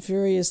Fast and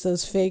Furious,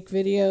 those fake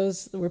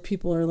videos where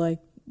people are like,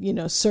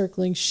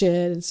 circling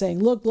shit and saying,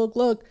 look,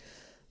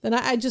 then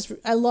I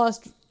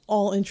lost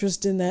all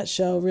interest in that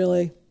show,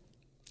 really.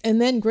 And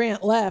then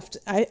Grant left.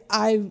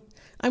 I'm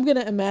going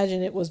to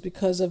imagine it was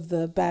because of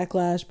the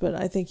backlash, but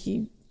I think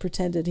he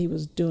pretended he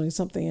was doing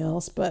something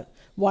else. But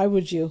why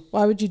would you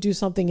do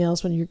something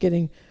else when you're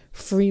getting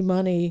free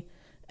money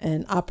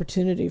and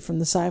opportunity from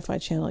the Sci-Fi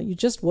Channel? You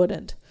just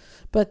wouldn't.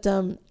 But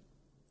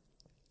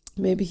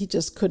maybe he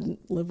just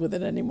couldn't live with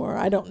it anymore.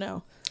 I don't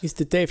know. He's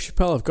the Dave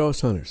Chappelle of Ghost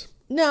Hunters.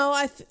 No,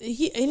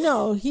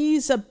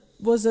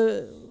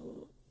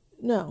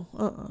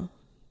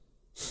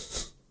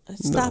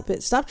 Stop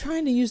it. Stop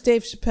trying to use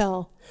Dave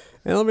Chappelle.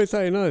 And let me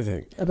tell you another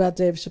thing. About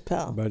Dave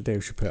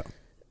Chappelle.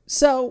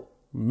 So.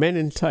 Men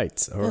in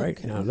Tights, all right?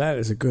 Okay. Now, that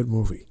is a good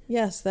movie.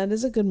 Yes, that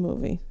is a good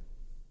movie.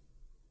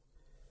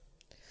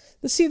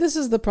 See, this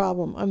is the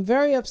problem. I'm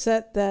very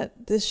upset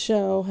that this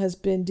show has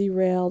been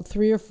derailed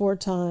 3 or 4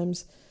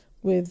 times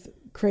with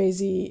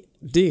crazy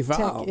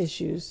Devolved. tech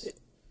issues.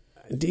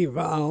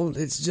 Devolved.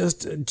 It's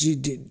just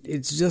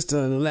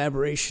an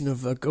elaboration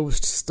of a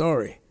ghost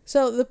story.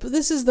 So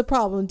this is the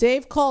problem.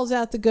 Dave calls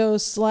out the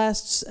ghosts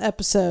last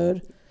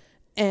episode,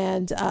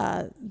 and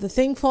the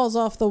thing falls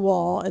off the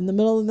wall in the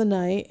middle of the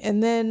night,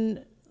 and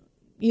then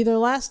either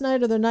last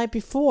night or the night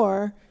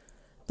before,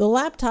 the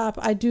laptop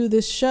I do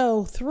this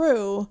show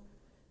through,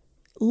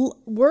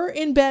 we're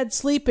in bed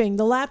sleeping.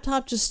 The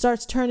laptop just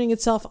starts turning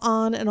itself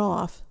on and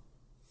off.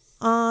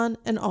 On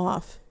and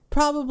off.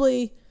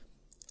 Probably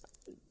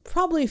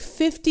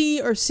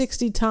 50 or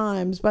 60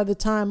 times by the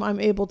time I'm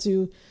able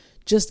to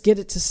just get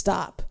it to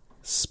stop.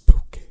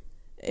 Spooky.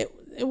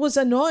 It was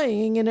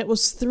annoying, and it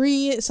was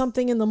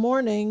 3-something in the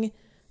morning,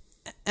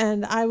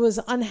 and I was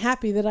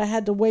unhappy that I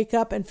had to wake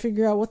up and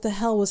figure out what the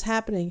hell was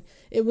happening.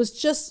 It was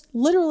just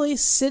literally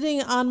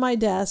sitting on my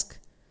desk,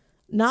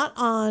 not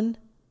on,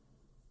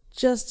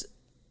 just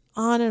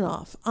on and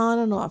off, on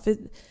and off.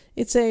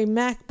 It's a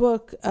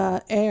MacBook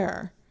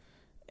Air,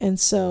 and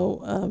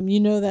so you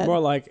know that... More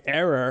like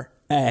error.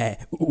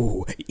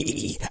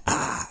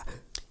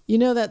 You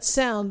know that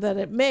sound that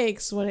it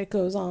makes when it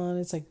goes on.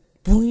 It's like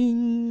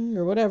boing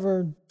or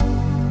whatever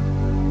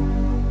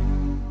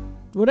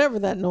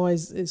that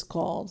noise is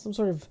called, some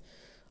sort of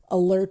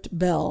alert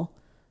bell,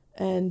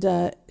 and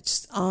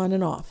just on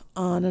and off,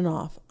 on and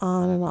off,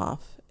 on and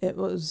off. It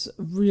was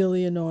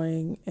really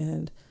annoying,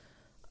 and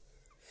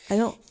I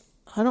don't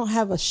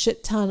have a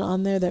shit ton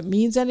on there that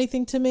means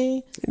anything to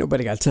me. Ain't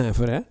nobody got time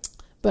for that.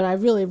 But I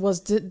really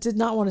did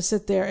not want to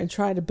sit there and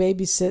try to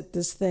babysit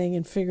this thing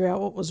and figure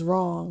out what was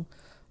wrong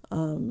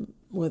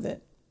with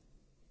it.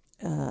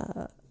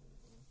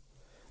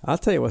 I'll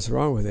tell you what's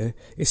wrong with it.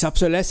 It's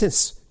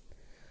obsolescence.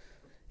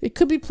 It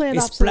could be planned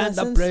obsolescence. It's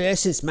planned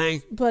obsolescence,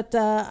 man. But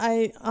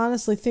I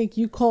honestly think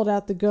you called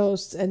out the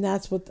ghosts, and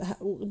that's what...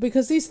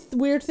 because these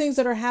weird things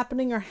that are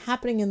happening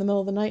in the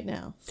middle of the night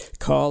now.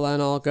 Call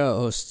on all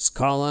ghosts.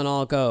 Call on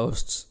all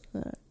ghosts.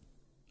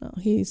 No,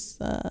 he's...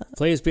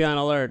 Please be on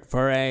alert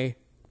for a...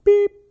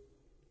 beep.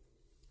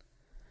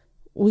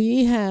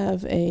 We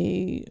have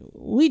a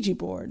Ouija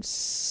board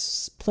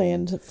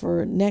planned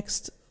for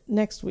next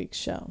week's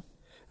show.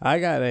 I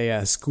got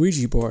a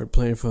squeegee board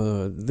planned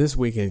for this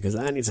weekend because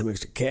I need some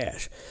extra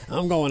cash.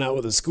 I'm going out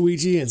with a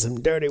squeegee and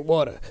some dirty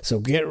water, so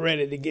get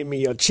ready to give me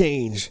your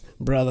change,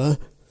 brother.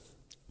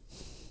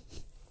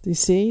 Do you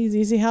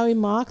see how he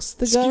mocks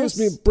the ghost?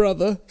 Excuse me,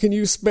 brother. Can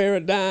you spare a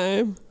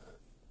dime?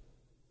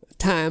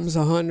 Times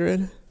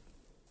 100.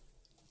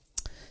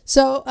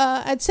 So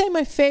I'd say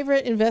my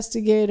favorite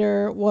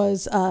investigator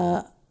was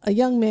a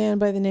young man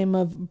by the name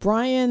of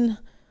Brian.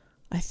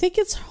 I think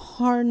it's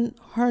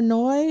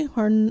Harnoy.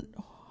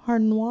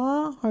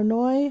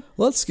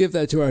 Let's give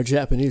that to our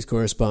Japanese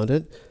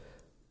correspondent.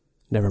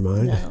 Never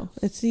mind. No,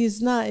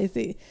 he's not.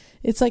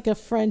 It's like a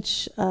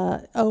French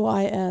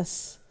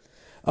OIS.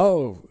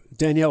 Oh,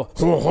 Danielle.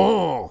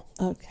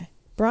 Okay.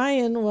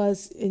 Brian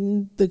was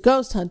in the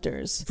Ghost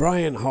Hunters.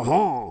 Brian,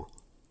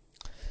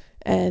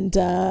 and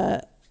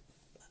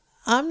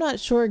I'm not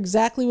sure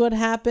exactly what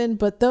happened,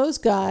 but those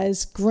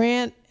guys,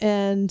 Grant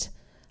and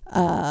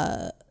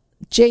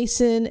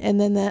Jason, and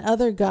then that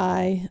other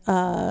guy,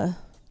 I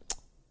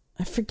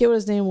forget what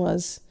his name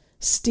was,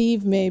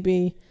 Steve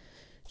maybe,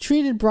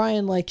 treated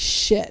Brian like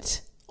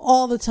shit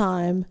all the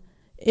time.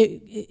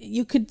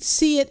 You could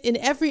see it in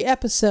every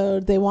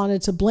episode. They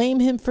wanted to blame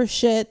him for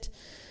shit.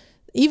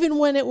 Even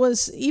when it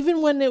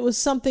was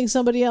something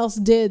somebody else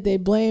did, they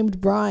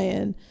blamed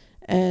Brian,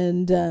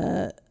 and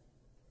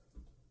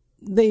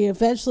they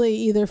eventually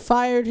either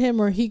fired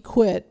him or he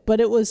quit. But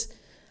it was,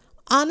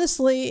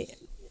 honestly,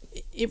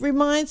 it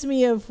reminds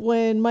me of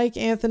when Mike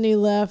Anthony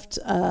left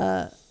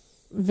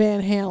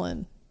Van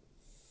Halen.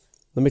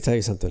 Let me tell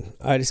you something.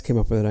 I just came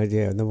up with an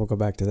idea, and then we'll go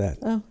back to that.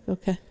 Oh,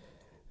 okay.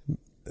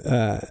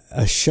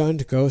 A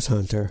shunned ghost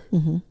hunter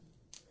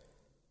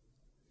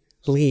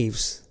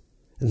leaves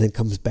and then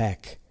comes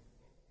back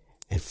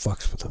and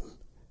fucks with them.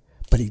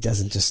 But he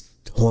doesn't just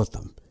haunt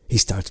them. He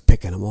starts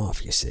picking them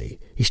off, you see.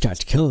 He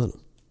starts killing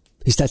them.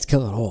 He starts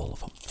killing all of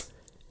them.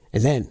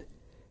 And then,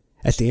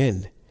 at the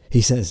end,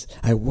 he says,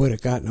 I would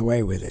have gotten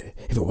away with it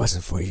if it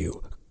wasn't for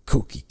you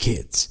kooky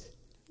kids.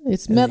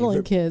 It's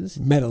meddling kids.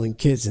 Meddling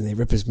kids, and they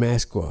rip his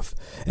mask off.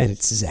 And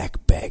it's Zach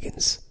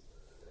Baggins.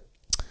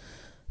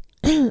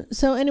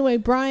 So anyway,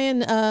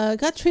 Brian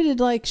got treated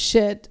like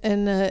shit,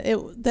 and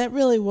that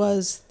really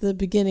was the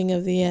beginning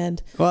of the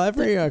end. Well,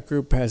 every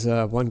group has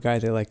one guy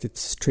they like to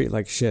treat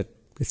like shit.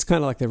 It's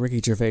kind of like the Ricky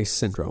Gervais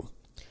syndrome.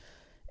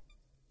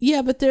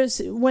 Yeah, but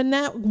when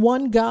that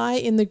one guy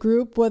in the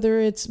group, whether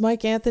it's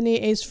Mike Anthony,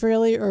 Ace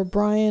Frehley, or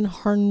Brian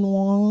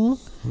Harnois,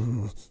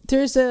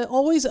 there's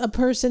always a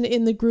person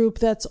in the group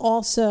that's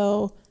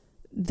also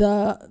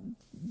the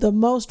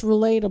most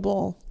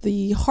relatable,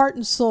 the heart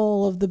and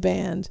soul of the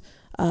band.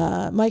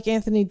 Mike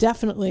Anthony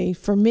definitely,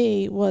 for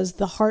me, was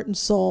the heart and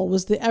soul,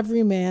 was the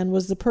everyman,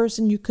 was the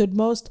person you could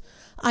most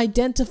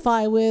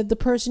identify with, the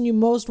person you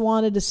most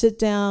wanted to sit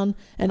down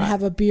and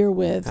have a beer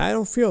with. I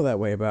don't feel that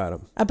way about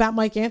him. About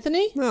Mike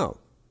Anthony? No.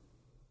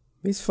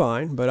 He's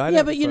fine, but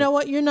but you know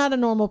what? You're not a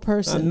normal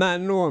person. I'm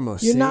not normal.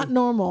 You're not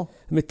normal.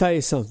 Let me tell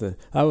you something.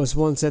 I was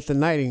once at the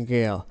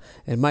Nightingale,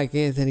 and Mike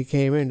Anthony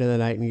came into the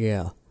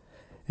Nightingale,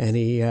 and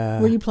he.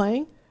 Were you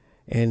playing?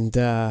 And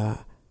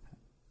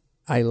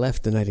I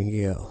left the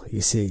Nightingale.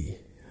 You see,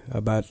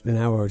 about an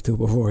hour or two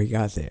before he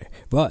got there.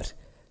 But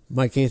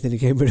Mike Anthony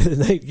came into the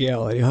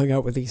Nightingale, and he hung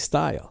out with East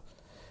Style.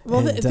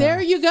 Well,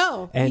 there you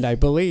go. And I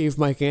believe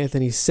Mike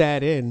Anthony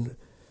sat in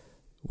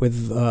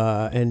with,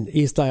 and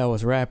East Style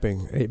was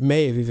rapping. It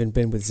may have even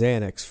been with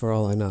Xanax, for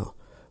all I know.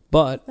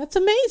 But that's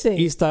amazing.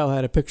 East Style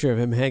had a picture of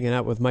him hanging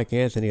out with Mike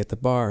Anthony at the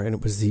bar, and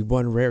it was the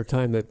one rare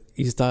time that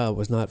East Style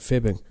was not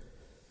fibbing.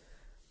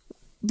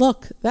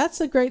 Look,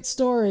 that's a great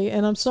story,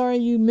 and I'm sorry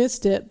you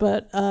missed it.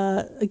 But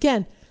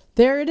again,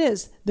 there it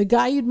is. The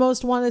guy you'd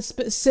most want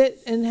to sit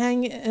and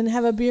hang and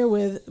have a beer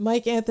with,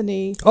 Mike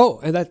Anthony. Oh,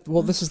 and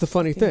this is the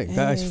funny thing.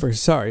 Let's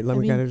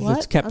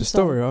cap the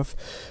story off.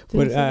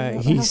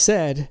 But he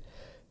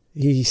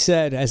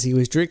said as he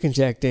was drinking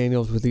Jack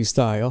Daniels with East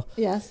Style,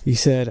 yes, he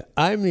said,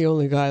 "I'm the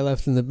only guy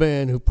left in the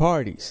band who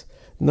parties.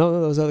 None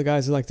of those other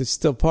guys like to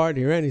still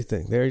party or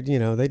anything.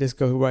 They just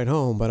go right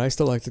home, but I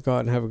still like to go out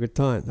and have a good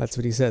time." That's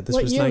what he said. This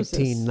was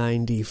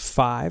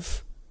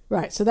 1995.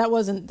 Right, so that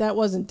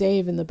wasn't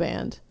Dave in the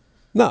band.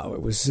 No,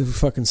 it was a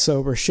fucking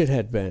sober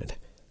shithead band.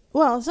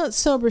 Well, it's not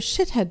sober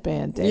shithead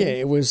band, Dave. Yeah,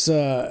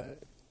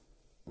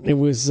 it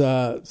was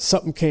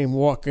something came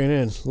walking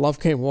in. Love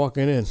came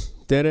walking in.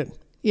 Did it?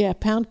 Yeah,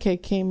 Pound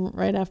Cake came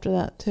right after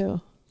that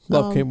too.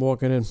 Love came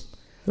walking in.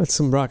 That's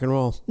some rock and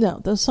roll. No,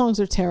 those songs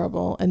are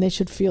terrible, and they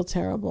should feel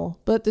terrible.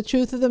 But the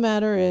truth of the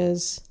matter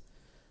is,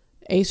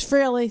 Ace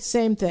Frehley,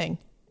 same thing.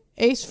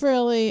 Ace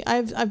Frehley,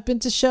 I've been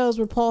to shows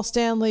where Paul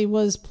Stanley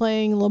was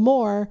playing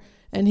L'Amour,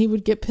 and he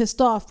would get pissed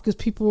off because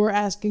people were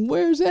asking,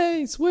 "Where's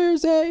Ace?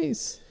 Where's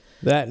Ace?"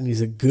 That, and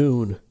he's a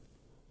goon.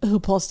 Who,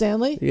 Paul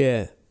Stanley?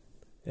 Yeah.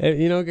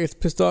 Gets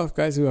pissed off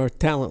guys who are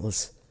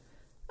talentless.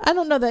 I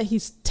don't know that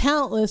he's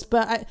talentless,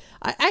 but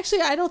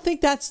I don't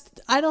think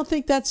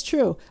that's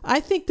true. I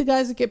think the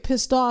guys that get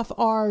pissed off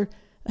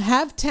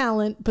have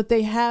talent, but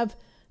they have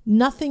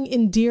nothing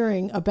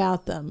endearing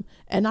about them.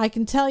 And I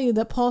can tell you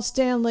that Paul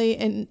Stanley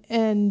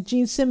and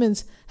Gene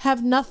Simmons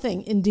have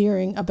nothing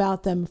endearing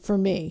about them for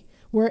me.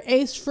 Where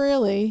Ace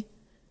Frehley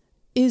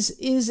is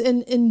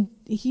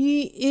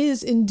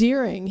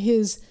endearing.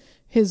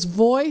 His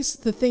voice,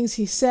 the things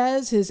he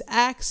says, his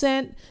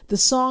accent, the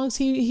songs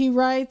he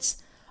writes.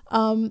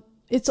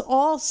 It's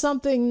all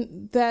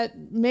something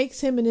that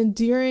makes him an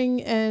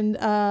endearing and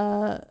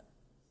a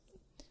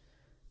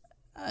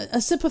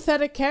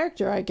sympathetic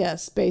character, I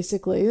guess,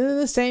 basically.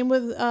 The same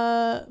with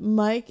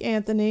Mike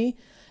Anthony.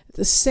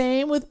 The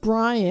same with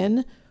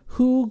Brian,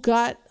 who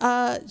got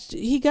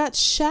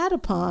shat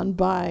upon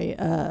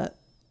by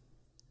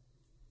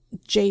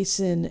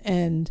Jason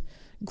and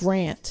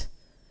Grant.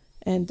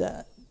 And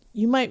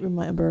you might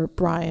remember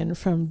Brian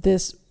from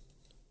this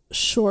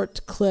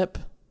short clip,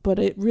 but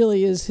it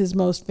really is his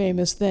most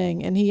famous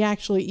thing. And he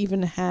actually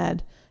even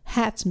had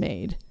hats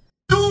made.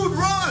 Dude,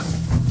 run!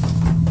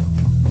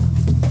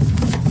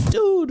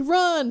 Dude,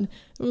 run!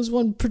 It was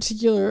one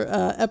particular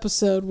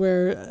episode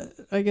where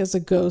I guess a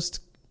ghost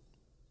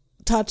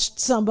touched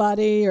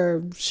somebody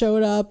or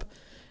showed up,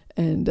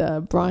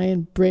 and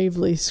Brian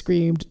bravely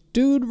screamed,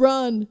 "Dude,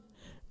 run!"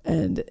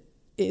 And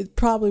it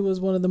probably was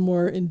one of the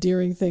more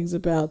endearing things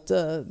about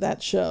that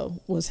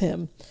show was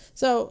him.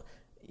 So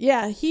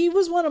yeah, he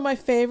was one of my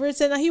favorites,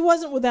 and he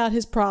wasn't without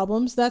his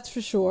problems, that's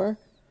for sure.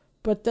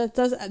 But that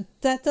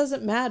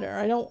doesn't matter.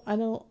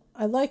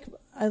 I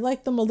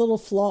like them a little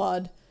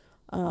flawed.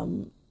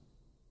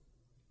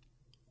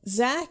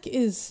 Zach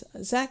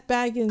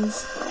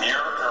Baggins,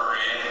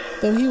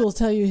 though he will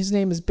tell you his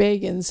name is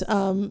Bagans.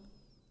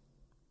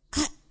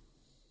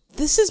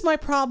 This is my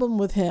problem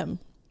with him.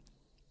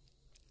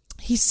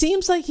 He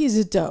seems like he's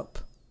a dope,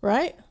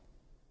 right?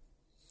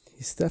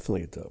 He's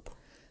definitely a dope.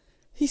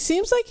 He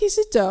seems like he's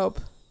a dope,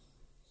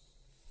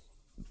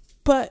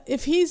 but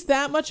if he's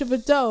that much of a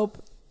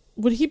dope,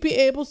 would he be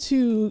able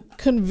to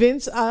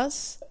convince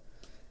us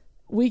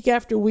week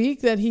after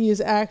week that he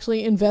is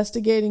actually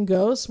investigating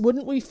ghosts?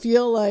 Wouldn't we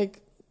feel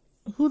like,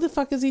 who the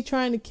fuck is he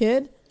trying to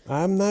kid?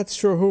 I'm not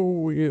sure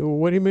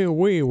what do you mean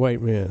we,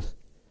 white man?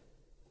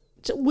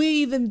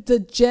 We, the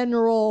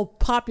general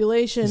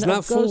population. He's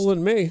not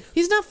fooling me.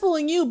 He's not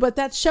fooling you, but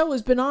that show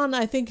has been on,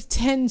 I think,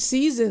 10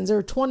 seasons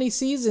or 20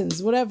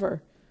 seasons,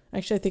 whatever.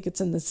 Actually, I think it's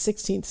in the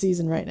 16th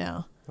season right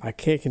now. I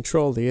can't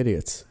control the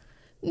idiots.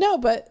 No,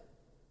 but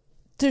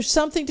there's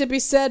something to be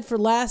said for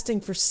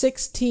lasting for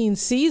 16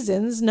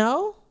 seasons,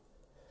 no?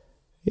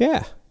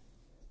 Yeah.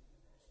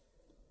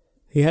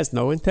 He has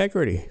no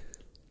integrity.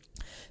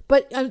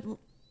 But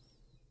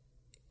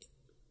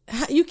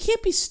you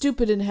can't be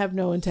stupid and have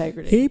no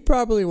integrity. He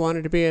probably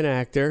wanted to be an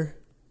actor,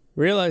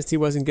 realized he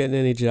wasn't getting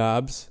any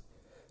jobs,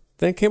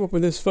 then came up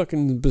with this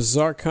fucking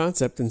bizarre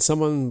concept, and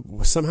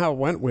someone somehow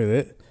went with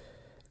it.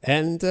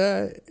 And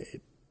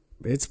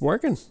it's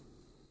working.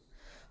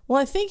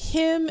 Well, I think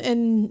him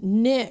and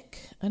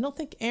Nick, I don't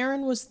think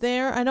Aaron was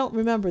there. I don't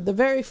remember. The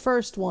very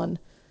first one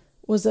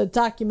was a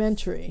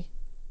documentary.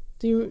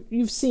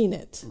 You've seen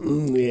it?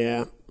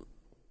 Yeah.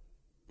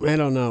 I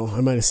don't know.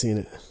 I might have seen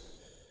it.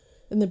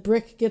 And the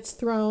brick gets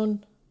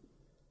thrown,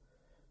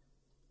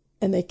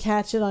 and they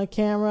catch it on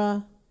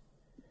camera.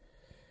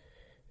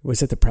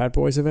 Was it the Proud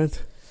Boys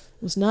event?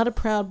 It was not a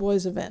Proud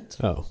Boys event.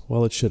 Oh,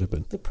 well, it should have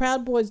been. The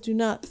Proud Boys do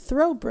not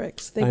throw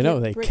bricks. I know,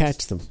 they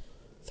catch them.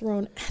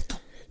 Thrown at them.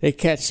 They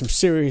catch some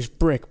serious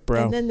brick,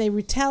 bro. And then they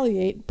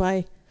retaliate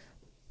by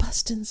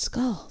busting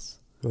skulls.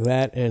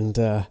 That and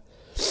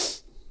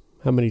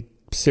how many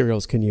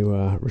cereals can you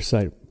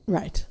recite?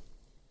 Right.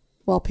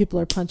 While people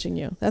are punching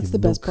you. That's the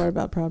best part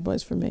about Proud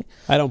Boys for me.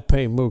 I don't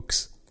pay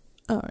mooks.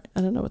 All right.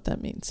 I don't know what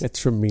that means. It's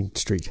from Mean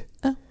Street.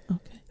 Oh,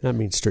 okay. Not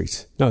Mean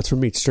Streets. No, it's from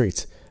Mean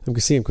Streets. I'm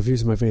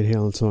confusing my Van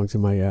Halen songs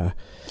and my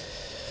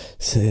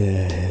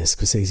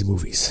Scorsese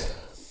movies.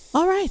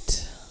 All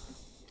right.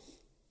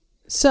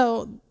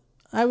 So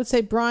I would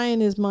say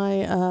Brian is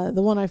my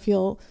the one I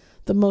feel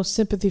the most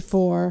sympathy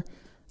for.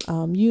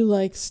 You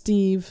like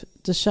Steve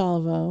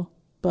DeShalvo,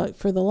 but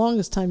for the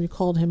longest time you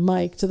called him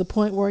Mike, to the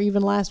point where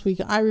even last week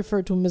I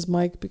referred to him as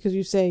Mike because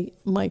you say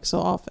Mike so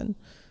often.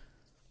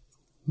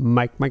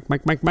 Mike. Mike.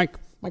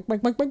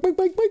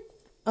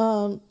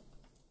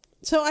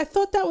 So I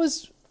thought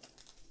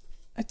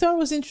it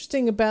was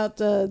interesting about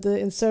the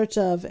In Search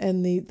Of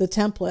and the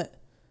template.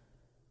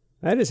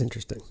 That is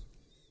interesting.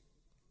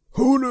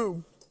 Who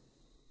knew?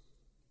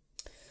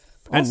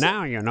 And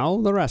now you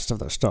know the rest of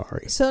the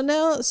story.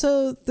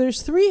 So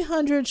there's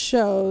 300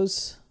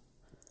 shows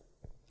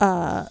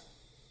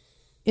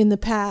in the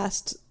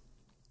past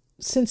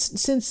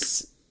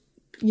since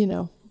you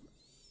know,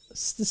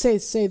 say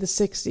the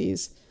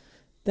 60s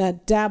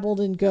that dabbled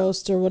in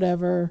ghosts or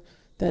whatever.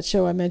 That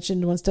show I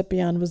mentioned, One Step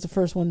Beyond, was the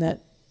first one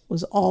that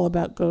was all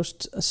about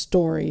ghost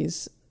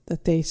stories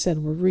that they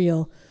said were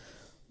real.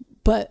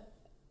 But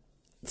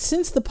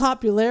since the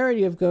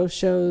popularity of ghost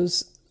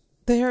shows,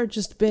 there have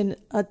just been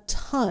a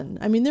ton.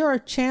 I mean, there are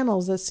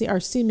channels that are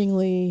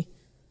seemingly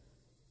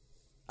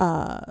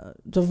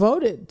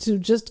devoted to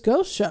just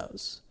ghost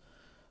shows.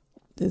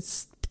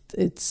 It's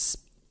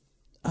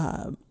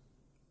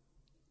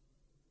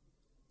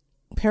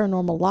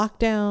Paranormal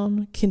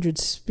Lockdown, Kindred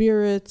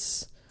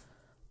Spirits,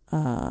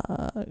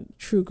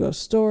 True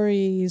Ghost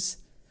Stories,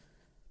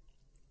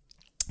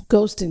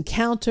 Ghost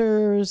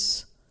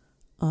Encounters,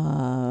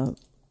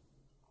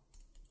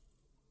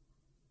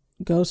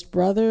 Ghost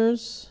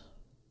Brothers.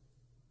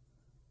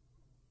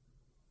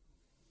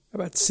 How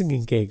about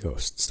singing gay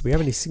ghosts? Do we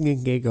have any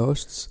singing gay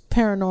ghosts?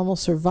 Paranormal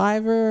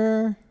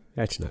Survivor.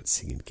 That's not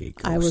singing gay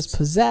ghosts. I Was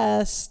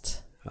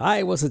Possessed.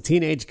 I Was a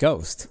Teenage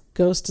Ghost.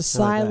 Ghost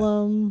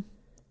Asylum.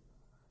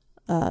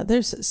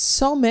 There's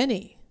so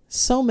many.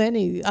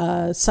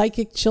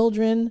 Psychic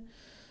Children.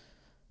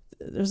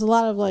 There's a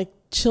lot of like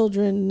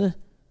children.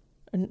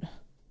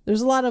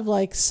 There's a lot of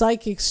like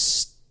psychic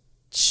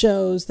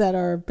shows that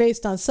are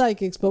based on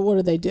psychics, but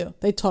what do?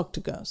 They talk to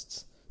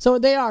ghosts. So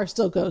they are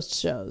still ghost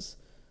shows.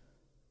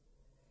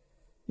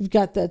 You've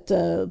got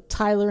that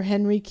Tyler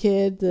Henry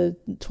kid, the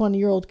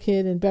 20-year-old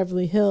kid in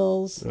Beverly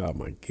Hills. Oh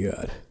my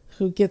God!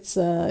 Who gets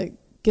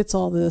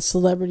all the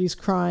celebrities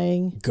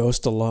crying?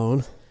 Ghost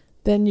Alone.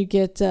 Then you've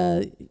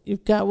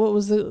got what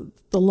was the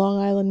Long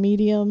Island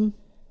Medium?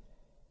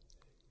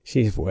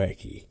 She's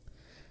wacky.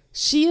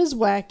 She is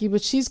wacky,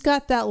 but she's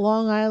got that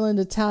Long Island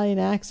Italian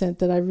accent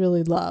that I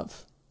really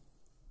love.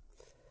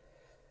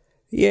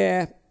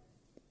 Yeah,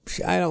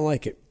 I don't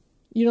like it.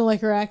 You don't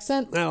like her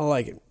accent? I don't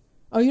like it.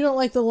 Oh, you don't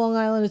like the Long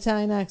Island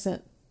Italian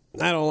accent?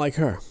 I don't like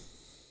her.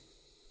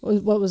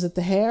 What was it,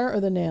 the hair or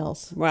the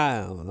nails?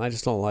 Well, I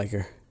just don't like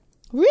her.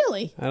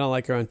 Really? I don't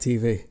like her on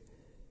TV.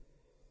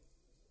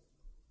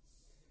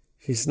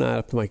 She's not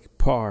up to my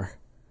par.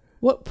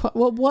 What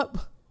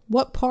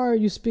par are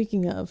you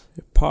speaking of?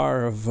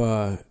 Par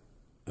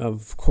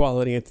of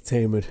quality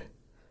entertainment.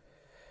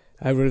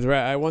 I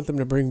want them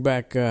to bring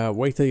back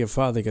Wait Till Your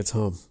Father Gets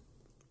Home.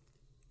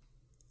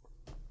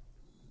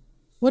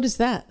 What is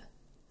that?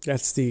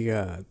 That's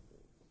the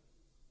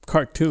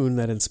cartoon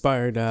that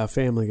inspired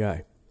Family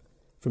Guy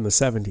from the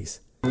 70s.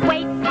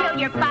 Wait till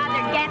your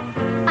father gets,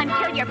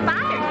 until your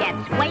father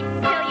gets, wait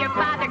till your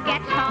father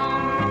gets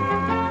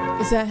home.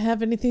 Does that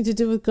have anything to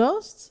do with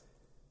ghosts?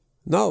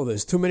 No,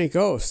 there's too many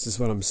ghosts, is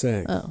what I'm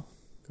saying. Oh.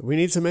 We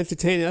need some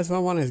entertaining. That's why I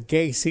want a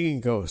gay singing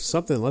ghost.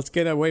 Something. Let's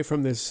get away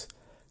from this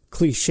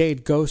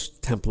cliched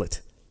ghost template.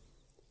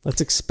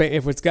 Let's expand.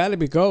 If it's got to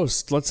be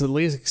ghosts, let's at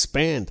least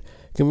expand.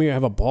 Can we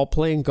have a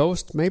ball-playing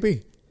ghost,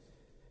 maybe?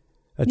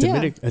 A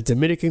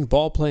Dominican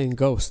ball-playing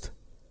ghost.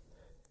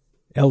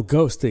 El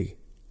Ghosty.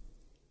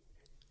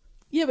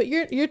 Yeah, but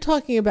you're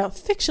talking about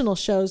fictional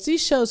shows.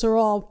 These shows are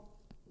all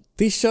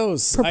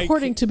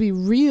purporting to be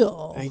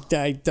real.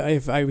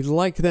 I would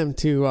like them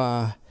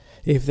to,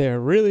 if they're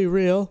really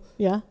real,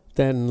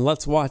 then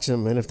let's watch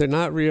them. And if they're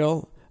not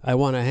real, I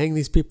want to hang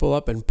these people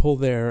up and pull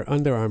their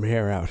underarm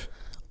hair out.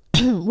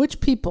 Which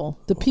people?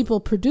 The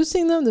people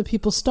producing them? The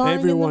people starring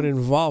Everyone in them?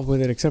 involved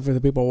with it except for the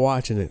people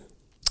watching it.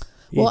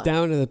 You're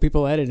down to the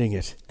people editing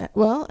it.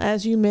 Well,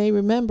 as you may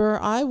remember,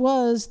 I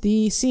was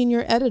the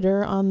senior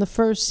editor on the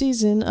first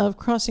season of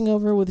Crossing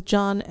Over with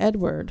John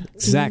Edward.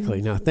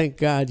 Exactly. Now, thank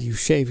God you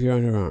shave your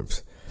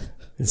underarms.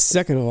 And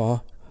second of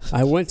all,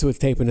 I went to a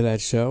taping of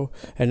that show,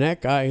 and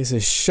that guy is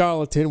a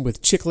charlatan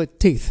with chiclet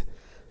teeth.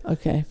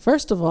 Okay,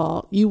 first of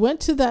all, you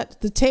went to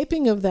the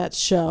taping of that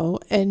show,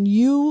 and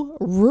you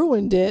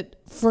ruined it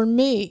for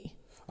me.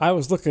 I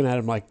was looking at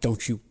him like,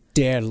 don't you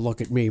dare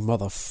look at me,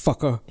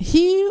 motherfucker.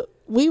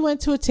 We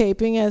went to a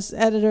taping. As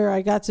editor,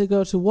 I got to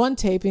go to one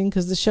taping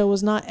because the show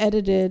was not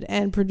edited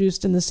and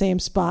produced in the same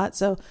spot.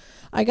 So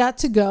I got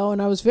to go,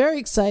 and I was very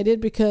excited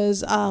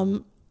because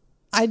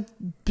I'd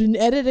been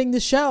editing the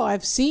show.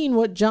 I've seen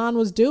what John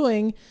was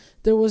doing.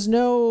 There was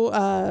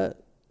no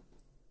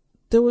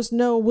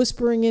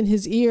whispering in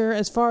his ear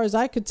as far as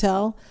I could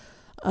tell.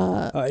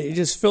 You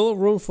just fill a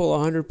room full of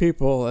 100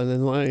 people, and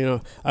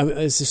then,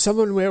 is there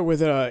someone there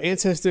with an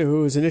ancestor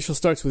whose initial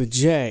starts with a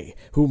J,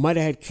 who might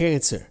have had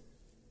cancer?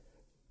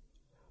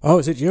 Oh,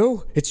 is it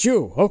you? It's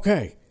you.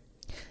 Okay.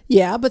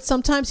 Yeah, but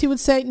sometimes he would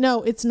say,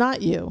 no, it's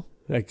not you.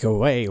 Like, go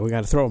away. We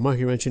got to throw a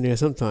monkey wrench in there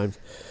sometimes.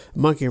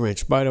 Monkey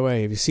wrench, by the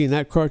way, have you seen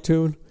that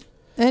cartoon?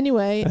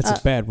 Anyway. That's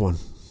a bad one.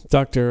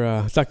 Dr.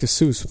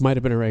 Seuss might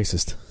have been a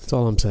racist. That's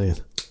all I'm saying.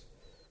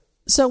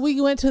 So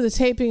we went to the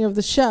taping of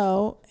the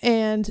show,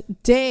 and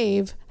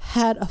Dave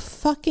had a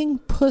fucking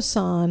puss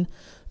on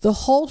the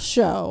whole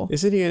show.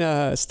 Isn't he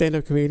a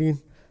stand-up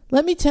comedian?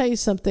 Let me tell you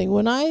something.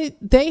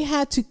 They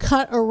had to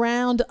cut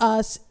around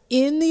us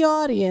in the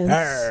audience.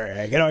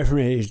 Get away from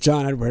me,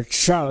 John Edward,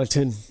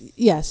 charlatan.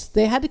 Yes,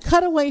 they had to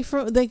cut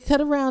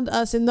around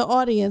us in the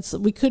audience.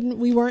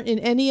 We weren't in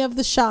any of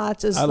the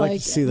shots as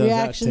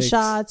reaction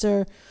shots,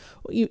 or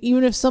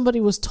even if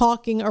somebody was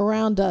talking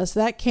around us,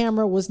 that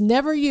camera was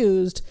never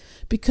used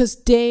because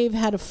Dave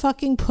had a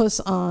fucking puss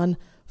on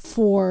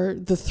for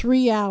the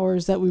 3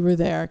 hours that we were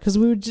there. Because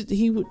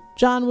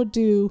John would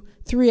do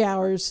 3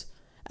 hours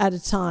at a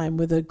time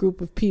with a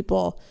group of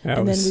people,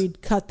 and then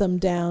we'd cut them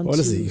down. What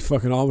is he?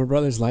 Fucking Allman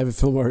Brothers live at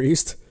Fillmore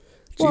East?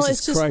 Well,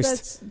 Jesus it's Christ.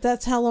 just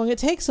that's how long it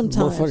takes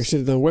sometimes. Motherfucker should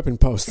have done whipping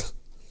post.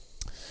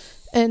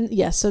 And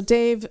yes, so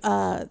Dave,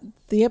 the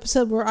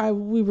episode where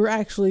we were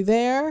actually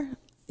there,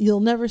 you'll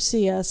never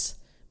see us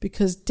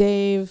because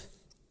Dave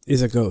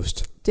is a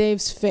ghost.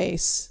 Dave's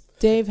face.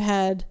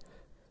 I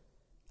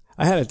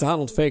had a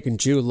Donald Fagen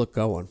Jew look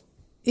going.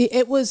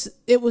 It was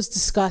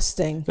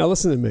disgusting. Now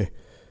listen to me.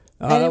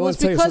 And it was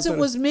because it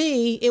was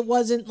me. It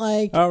wasn't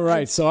like... All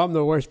right, so I'm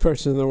the worst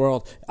person in the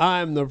world.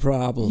 I'm the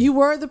problem. You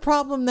were the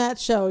problem that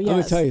show, yes. Let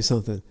me tell you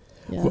something.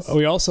 Yes.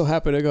 We also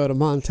happened to go to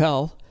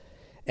Montel,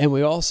 and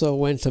we also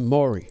went to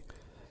Maury.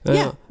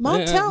 Yeah,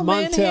 Montel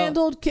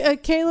manhandled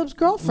Caleb's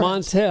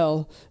girlfriend.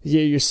 Montel,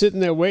 you're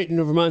sitting there waiting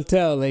for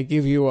Montel. They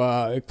give you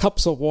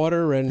cups of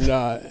water and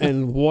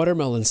and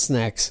watermelon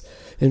snacks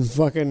and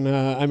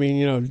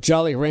fucking,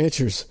 Jolly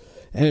Ranchers.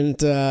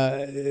 And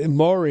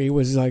Maury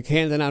was like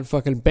handing out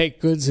fucking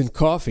baked goods and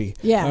coffee.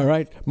 Yeah. All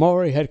right.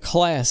 Maury had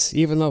class,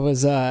 even though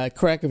his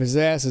crack of his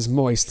ass is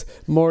moist.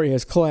 Maury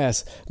has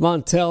class.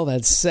 Montel,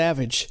 that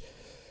savage.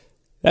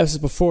 That was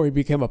before he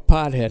became a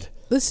pothead.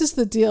 This is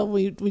the deal.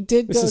 We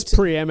did. This is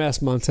pre-MS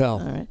Montel.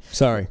 All right.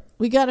 Sorry.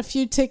 We got a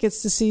few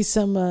tickets to see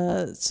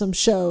some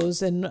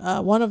shows, and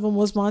one of them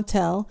was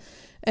Montel.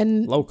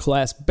 And low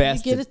class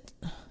bastard.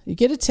 You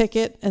get a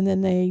ticket, and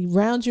then they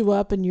round you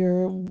up, and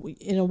you're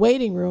in a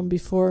waiting room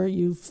before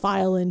you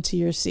file into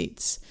your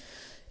seats.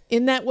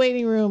 In that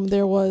waiting room,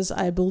 there was,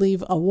 I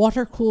believe, a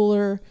water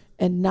cooler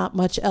and not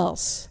much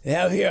else.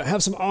 Yeah, here,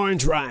 have some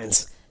orange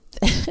rinds.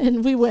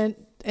 And we went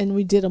and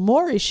we did a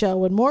Maury show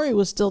when Maury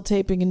was still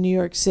taping in New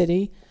York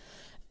City,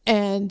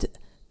 and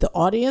the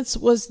audience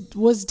was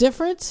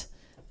different.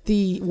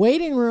 The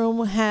waiting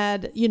room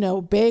had,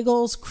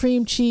 bagels,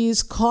 cream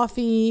cheese,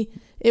 coffee.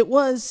 It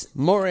was...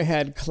 Maury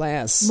had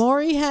class.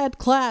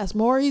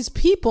 Maury's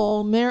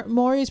people,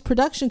 Maury's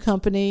production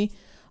company,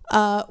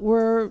 it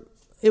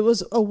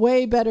was a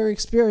way better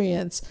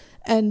experience.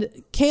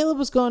 And Caleb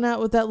was going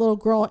out with that little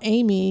girl,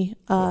 Amy.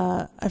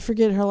 I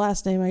forget her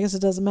last name. I guess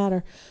it doesn't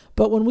matter.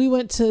 But when we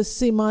went to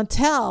see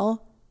Montel,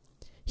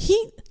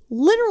 he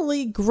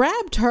literally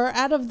grabbed her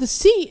out of the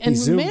seat and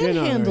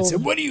manhandled her and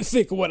said, "What do you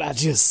think of what I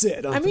just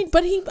said?" I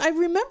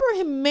remember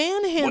him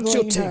manhandling her. What's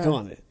your take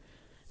on it?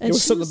 And it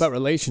was something about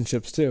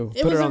relationships too.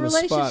 It was a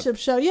relationship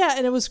show, yeah,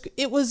 and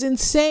it was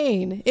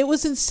insane. It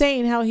was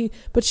insane how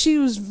but she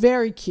was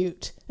very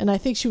cute, and I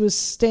think she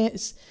was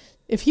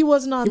if he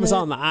wasn't on, he was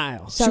on the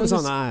aisle. She was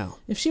on the aisle.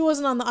 If she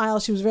wasn't on the aisle,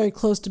 she was very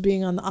close to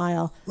being on the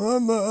aisle.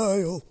 On the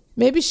aisle.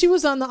 Maybe she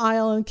was on the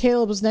aisle and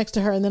Caleb was next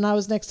to her, and then I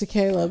was next to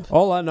Caleb.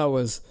 All I know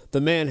is the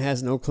man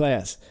has no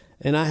class,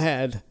 and I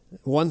had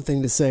one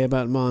thing to say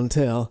about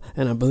Montel,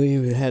 and I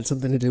believe it had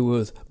something to do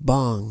with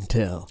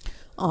Bongtel.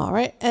 All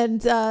right,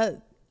 and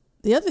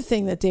the other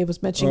thing that Dave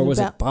was mentioning was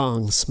about it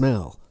bong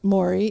smell?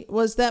 Maury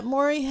was that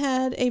Maury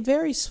had a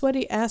very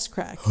sweaty ass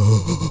crack,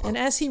 and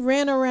as he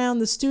ran around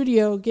the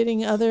studio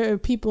getting other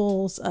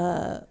people's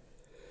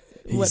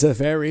He's a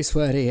very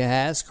sweaty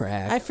ass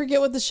crack. I forget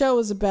what the show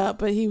was about,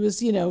 but he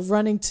was,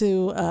 running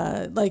to,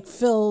 like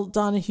Phil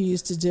Donahue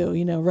used to do,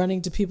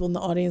 running to people in the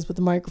audience with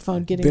the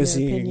microphone, getting their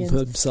Busying opinions.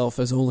 himself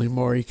as only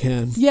Maury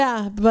can.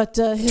 Yeah, but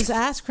his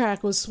ass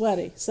crack was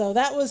sweaty. So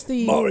that was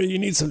the... Maury, you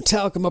need some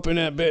talcum up in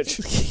that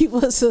bitch. He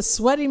was a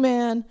sweaty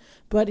man,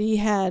 but he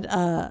had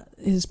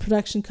his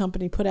production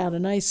company put out a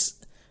nice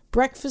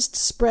breakfast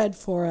spread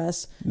for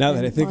us. Now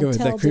that I think of it,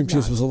 that cream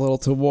cheese was a little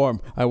too warm.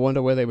 I wonder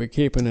where they were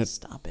keeping it.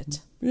 Stop it.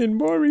 In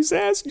Maury's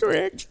ass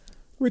crack,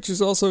 which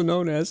is also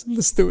known as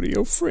the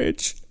studio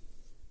fridge.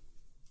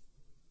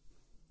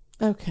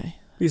 Okay.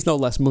 He's no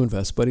less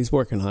Moonves, but he's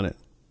working on it.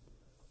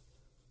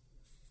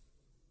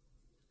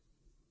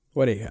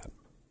 What do you got?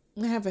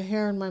 I have a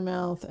hair in my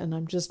mouth, and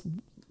I'm just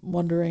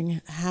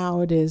wondering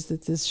how it is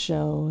that this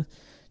show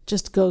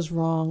just goes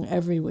wrong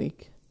every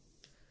week.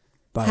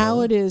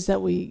 How it is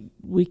that we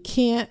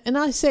can't, and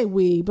I say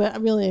we, but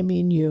really I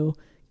mean you,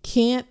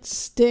 can't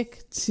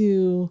stick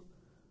to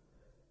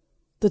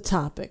the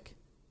topic.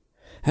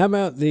 How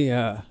about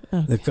the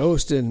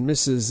Ghost and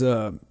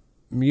Mrs.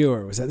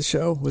 Muir? Was that the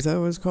show? Was that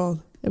what it was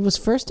called? It was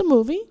first a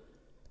movie,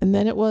 and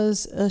then it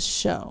was a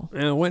show.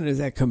 Now, when did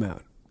that come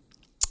out?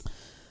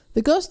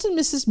 The Ghost and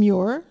Mrs.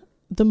 Muir,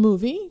 the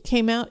movie,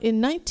 came out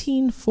in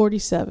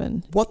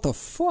 1947. What the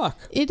fuck?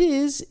 It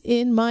is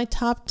in my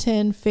top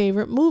 10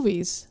 favorite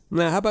movies.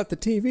 Now, how about the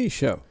TV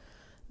show?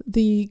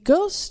 The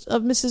Ghost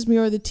of Mrs.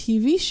 Muir, the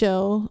TV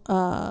show,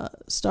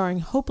 starring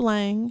Hope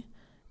Lang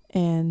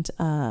and...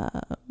 I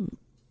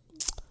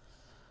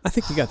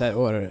think you got that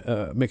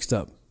order mixed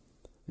up.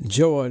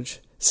 George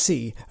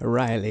C.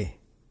 Reilly.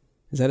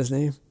 Is that his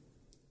name?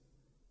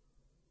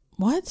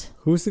 What?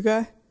 Who's the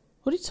guy?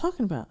 What are you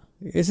talking about?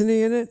 Isn't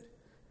he in it?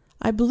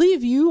 I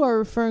believe you are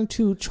referring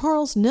to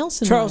Charles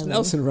Nelson Charles Reilly.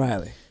 Nelson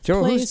Reilly.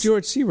 Who's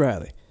George C.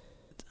 Reilly?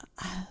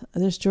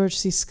 There's George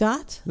C.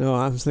 Scott. No,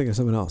 I was thinking of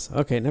someone else.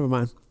 Okay, never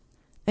mind.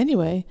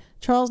 Anyway,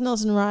 Charles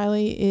Nelson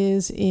Reilly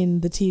is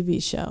in the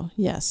TV show.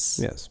 Yes.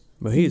 Yes.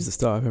 But he's the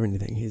star of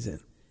everything he's in.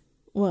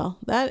 Well,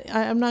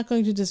 I'm not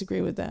going to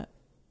disagree with that.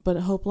 But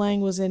Hope Lang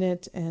was in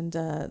it, and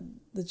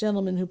the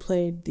gentleman who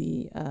played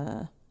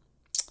the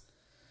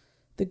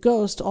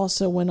Ghost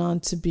also went on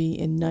to be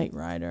in Knight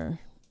Rider.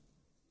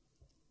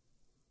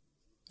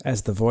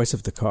 As the voice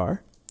of the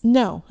car?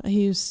 No,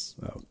 he's,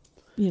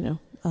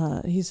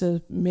 he's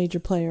a major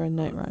player in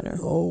Knight Rider.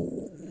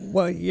 Oh,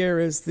 what year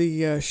is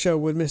the show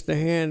with Mr.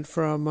 Hand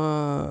from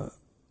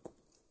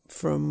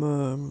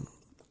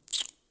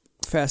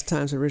Fast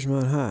Times at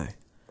Ridgemont High?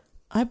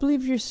 I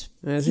believe you're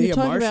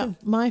talking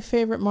about My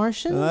Favorite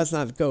Martian? No, that's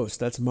not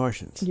Ghost. That's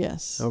Martians.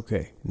 Yes.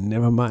 Okay.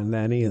 Never mind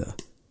that either.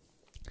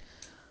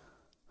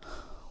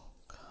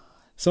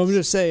 So I'm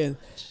just saying,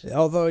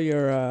 although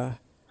your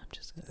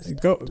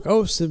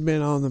ghosts have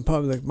been on the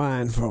public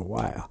mind for a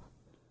while,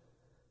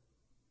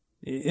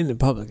 in the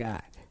public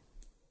eye,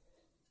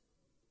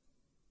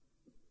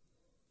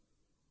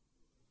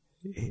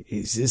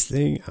 is this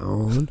thing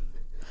on?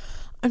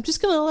 I'm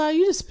just going to allow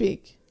you to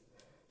speak.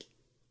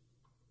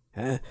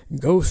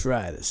 Ghost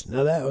Riders.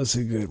 Now that was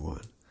a good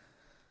one.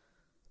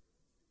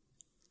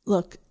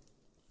 Look,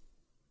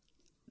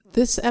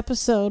 this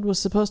episode was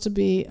supposed to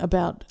be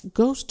about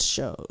ghost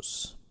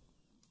shows.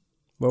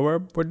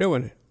 Well, we're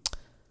doing it.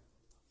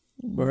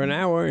 We're an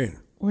hour in.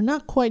 We're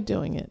not quite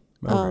doing it.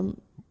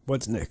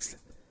 What's next?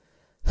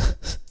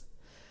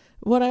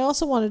 What I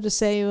also wanted to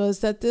say was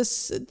that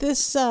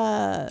this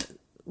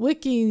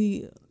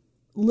wiki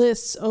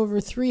lists over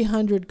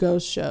 300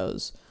 ghost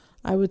shows.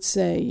 I would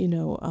say,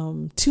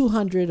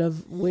 200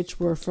 of which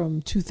were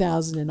from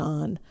 2000 and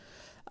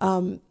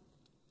on.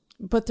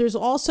 But there's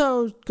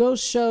also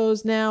ghost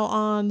shows now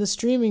on the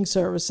streaming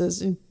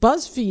services. And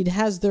BuzzFeed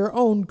has their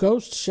own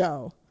ghost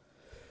show.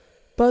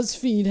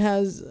 BuzzFeed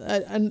has,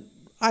 and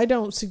I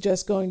don't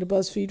suggest going to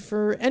BuzzFeed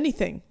for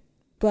anything,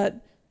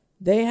 but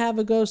they have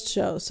a ghost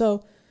show.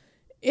 So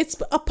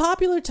it's a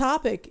popular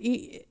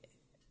topic.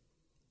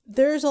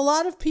 There's a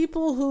lot of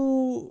people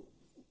who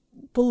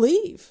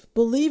believe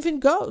in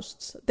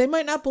ghosts. They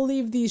might not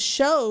believe these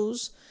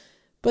shows,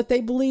 but they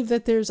believe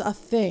that there's a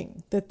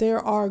thing, that there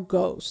are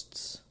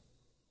ghosts.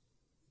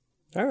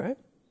 All right.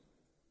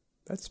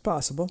 That's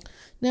possible.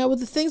 Now, with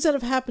the things that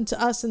have happened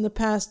to us in the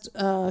past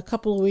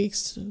couple of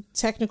weeks,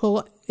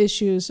 technical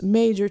issues,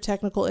 major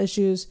technical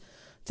issues,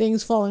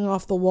 things falling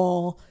off the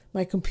wall,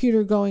 my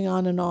computer going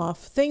on and off,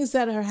 things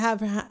that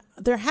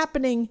they're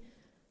happening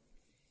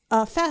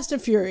fast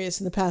and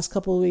furious in the past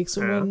couple of weeks,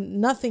 when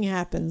nothing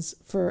happens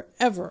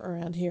forever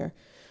around here.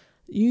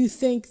 You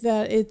think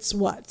that it's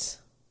what?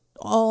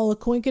 All a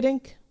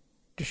coinkydink?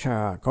 This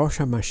a ghost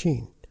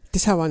machine.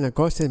 This is one a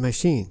ghost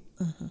machine.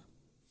 Uh-huh.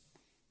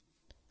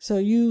 So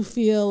you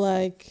feel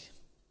like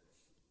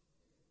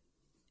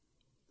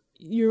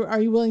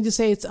are you willing to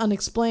say it's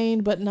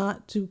unexplained, but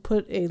not to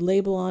put a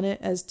label on it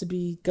as to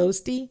be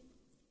ghosty?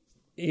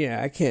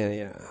 Yeah, I can't.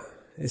 Yeah,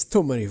 it's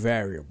too many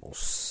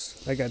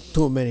variables. I got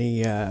too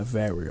many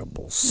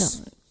variables.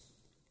 No.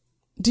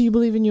 Do you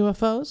believe in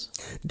UFOs?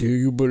 Do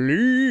you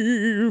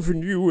believe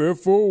in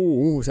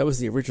UFOs? That was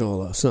the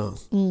original song.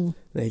 Mm.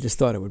 They just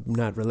thought it would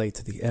not relate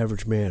to the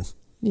average man.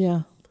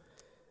 Yeah.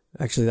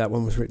 Actually, that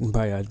one was written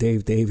by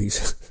Dave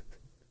Davies.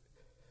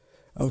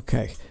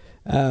 Okay.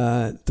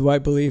 Do I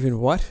believe in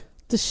what?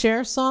 The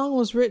Cher song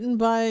was written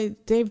by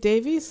Dave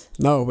Davies?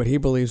 No, but he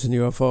believes in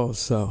UFOs.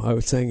 So I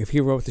was saying if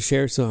he wrote the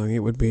Cher song, it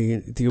would be,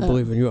 do you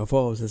believe in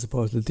UFOs as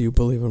opposed to do you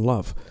believe in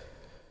love?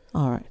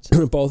 All right.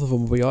 Both of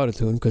them will be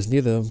auto-tuned because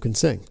neither of them can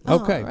sing.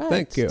 Okay, right.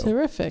 Thank you.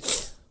 Terrific.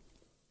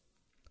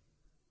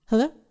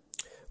 Hello?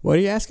 What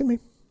are you asking me?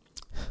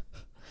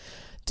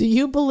 Do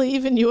you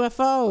believe in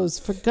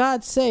UFOs? For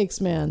God's sakes,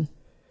 man.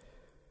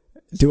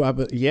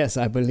 Yes,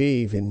 I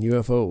believe in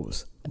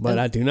UFOs, but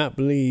I do not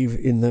believe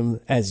in them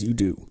as you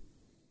do.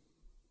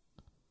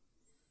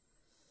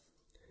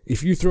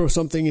 If you throw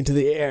something into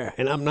the air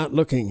and I'm not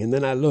looking and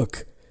then I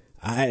look,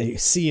 I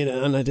see an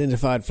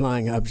unidentified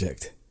flying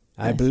object.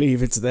 I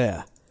believe it's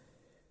there.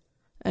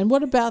 And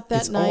what about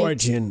that its night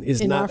origin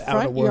is in not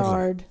our front outerworldly.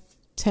 yard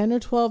 10 or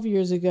 12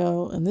 years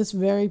ago on this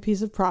very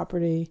piece of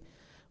property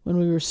when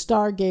we were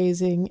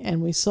stargazing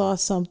and we saw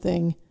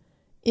something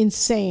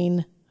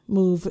insane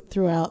move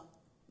throughout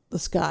the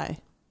sky?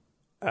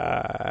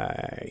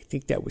 I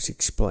think that was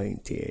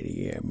explained there.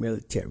 The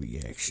military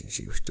actions.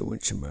 He was doing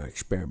some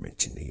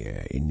experiments in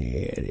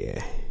the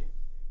area.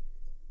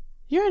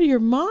 You're out of your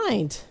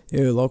mind.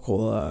 The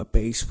local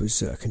base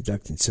was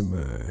conducting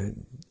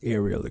some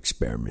aerial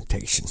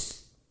experimentation.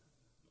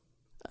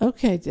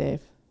 Okay, Dave.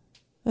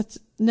 That's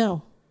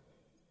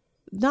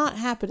not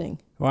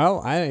happening.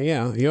 Well,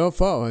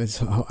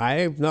 UFO.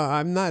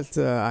 I'm not.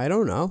 I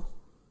don't know.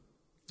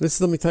 Let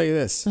me tell you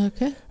this.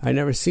 Okay. I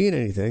never seen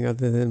anything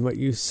other than what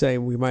you say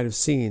we might have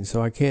seen,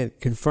 so I can't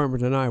confirm or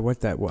deny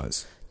what that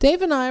was.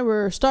 Dave and I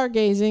were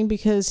stargazing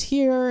because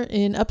here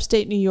in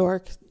upstate New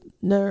York,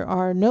 there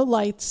are no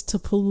lights to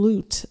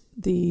pollute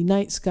the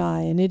night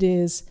sky, and it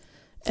is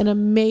an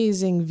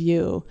amazing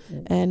view.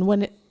 And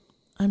when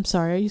I'm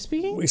sorry, are you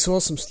speaking? We saw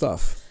some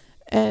stuff.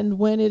 And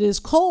when it is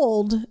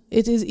cold,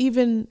 it is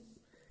even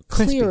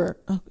clearer.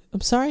 Oh, I'm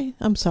sorry.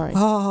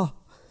 Ah.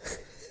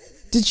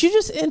 Did you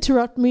just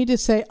interrupt me to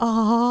say,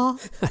 ah?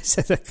 I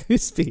said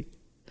crispy.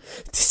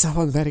 This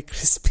sounds very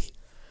crispy.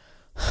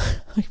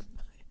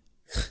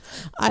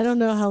 I don't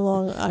know how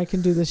long I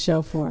can do this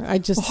show for. I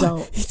just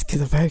don't. It's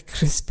getting very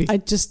crispy. I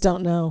just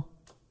don't know.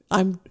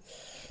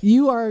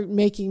 You are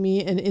making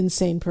me an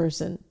insane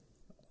person.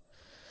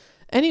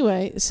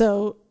 Anyway,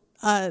 so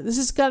this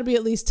has got to be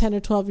at least 10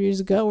 or 12 years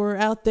ago. We're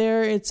out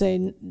there. It's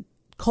a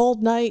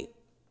cold night.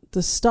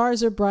 The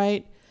stars are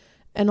bright.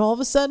 And all of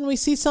a sudden we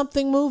see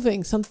something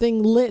moving,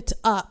 something lit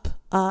up.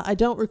 I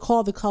don't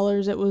recall the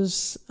colors. It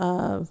was,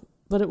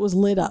 but it was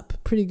lit up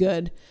pretty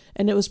good.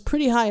 And it was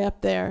pretty high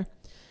up there.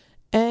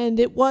 And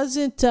it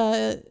wasn't,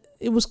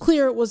 it was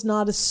clear it was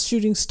not a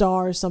shooting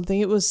star or something.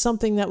 It was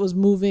something that was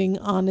moving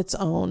on its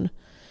own.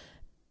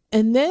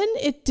 And then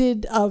it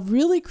did a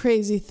really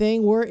crazy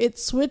thing where it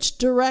switched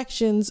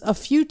directions a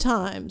few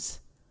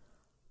times.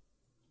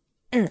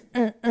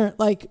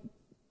 Like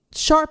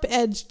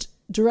sharp-edged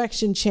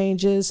direction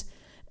changes.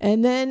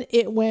 And then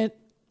it went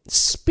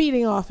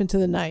speeding off into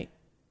the night.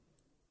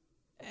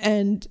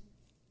 And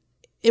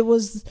it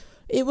was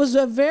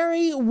a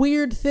very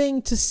weird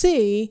thing to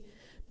see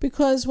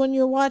because when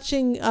you're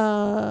watching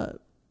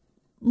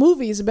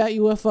movies about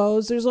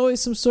UFOs, there's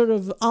always some sort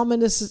of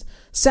ominous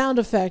sound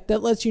effect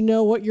that lets you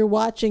know what you're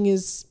watching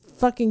is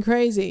fucking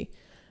crazy.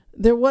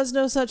 There was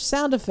no such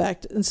sound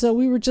effect. And so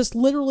we were just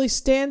literally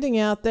standing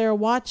out there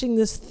watching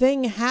this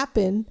thing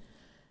happen,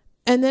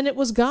 and then it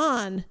was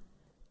gone.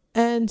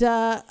 And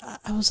I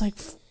was like,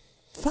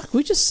 fuck,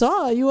 we just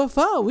saw a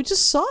UFO. We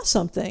just saw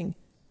something.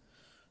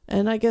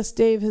 And I guess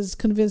Dave has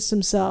convinced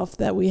himself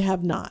that we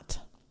have not.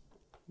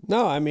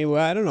 No, I mean,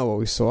 I don't know what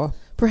we saw.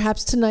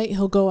 Perhaps tonight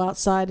he'll go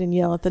outside and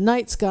yell at the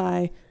night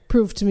sky,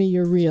 prove to me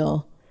you're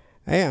real.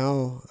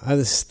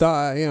 The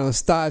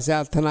stars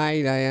out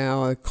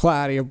tonight,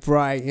 cloudy or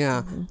bright,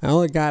 I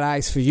only got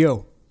eyes for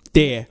you.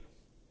 There.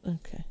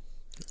 Okay.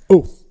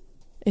 Ooh.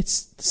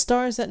 It's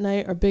stars at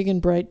night are big and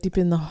bright deep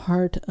in the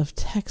heart of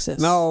Texas.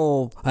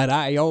 No, and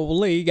I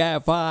only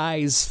have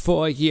eyes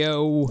for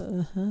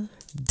you,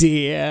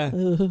 dear.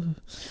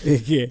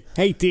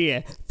 Hey,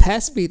 dear,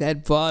 pass me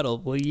that bottle,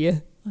 will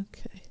you?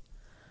 Okay.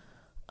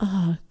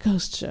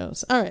 Ghost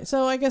shows. All right,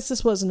 so I guess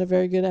this wasn't a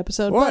very good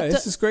episode. What? But,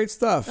 this is great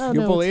stuff. Oh,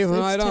 you no, believe it's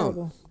and I don't.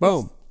 terrible.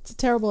 Boom. It's a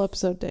terrible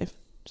episode, Dave.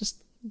 Just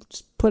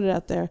put it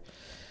out there.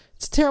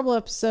 It's a terrible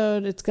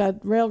episode. It's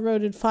got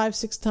railroaded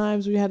 5-6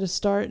 times. We had to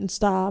start and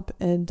stop.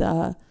 And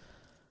I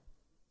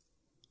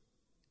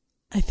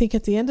think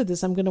at the end of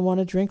this, I'm going to want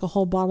to drink a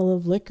whole bottle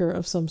of liquor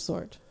of some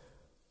sort.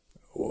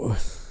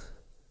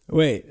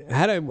 Wait,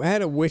 how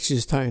do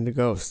witches tie into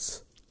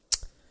ghosts?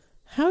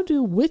 How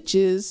do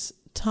witches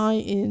tie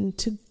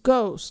into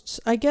ghosts?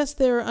 I guess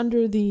they're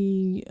under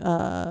the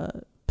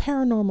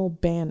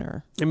paranormal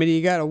banner. I mean,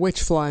 you got a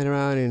witch flying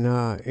around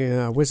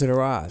in Wizard of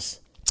Oz.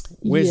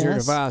 Wizard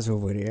of Oz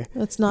over there.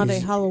 That's not a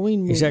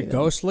Halloween movie. Is that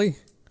ghostly?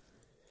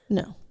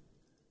 No.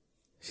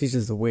 She's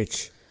just a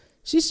witch.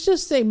 She's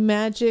just a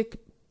magic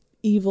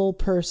evil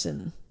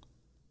person.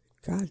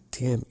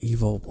 Goddamn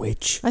evil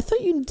witch. I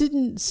thought you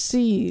didn't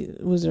see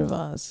Wizard of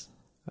Oz.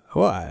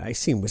 Well, I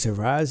seen Wizard of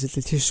Oz at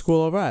the Tisch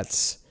School of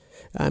Arts.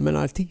 I'm an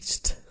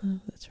artiste. Oh,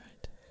 that's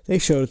right. They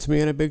showed it to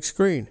me on a big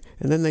screen,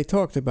 and then they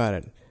talked about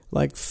it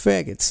like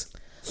faggots.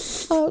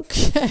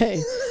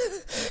 Okay.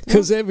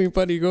 Because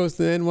everybody who goes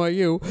to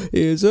NYU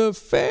is a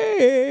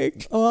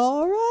fake.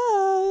 All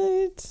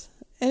right.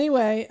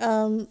 Anyway,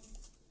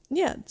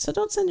 yeah, so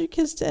don't send your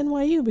kids to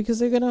NYU because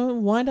they're going to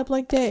wind up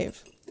like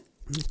Dave.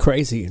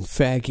 Crazy and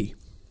faggy.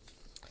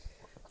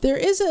 There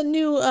is a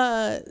new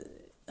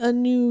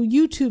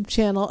YouTube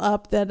channel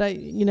up that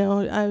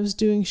I was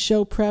doing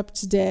show prep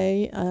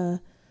today,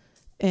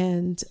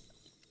 and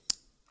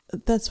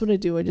that's what I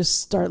do. I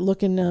just start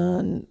looking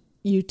on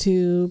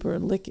YouTube or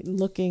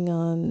looking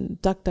on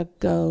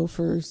DuckDuckGo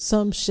for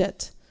some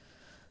shit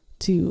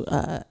to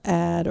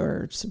add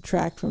or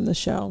subtract from the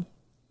show.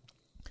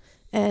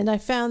 And I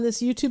found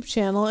this YouTube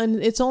channel,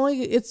 and it's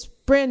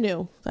brand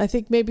new. I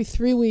think maybe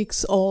 3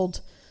 weeks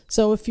old.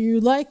 So if you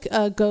like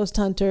ghost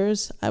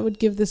hunters, I would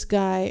give this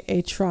guy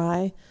a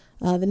try.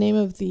 The name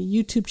of the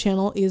YouTube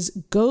channel is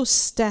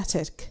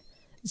Ghostatic.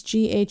 It's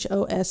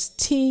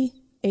Ghostatic.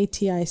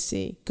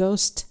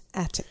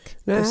 Ghostatic.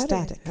 Now,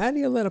 Ghostatic. how do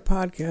you let a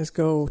podcast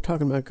go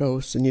talking about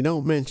ghosts and you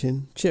don't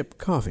mention Chip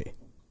Coffey?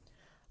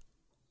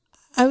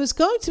 I was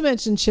going to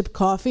mention Chip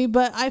Coffey,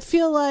 but I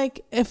feel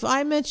like if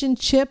I mention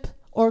Chip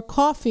or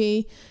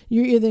coffee,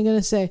 you're either going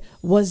to say,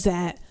 was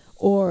that?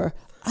 Or,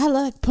 I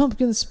like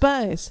pumpkin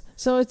spice.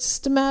 So it's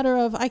just a matter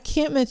of, I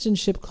can't mention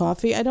Chip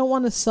Coffey. I don't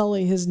want to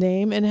sully his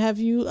name and have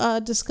you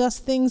discuss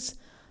things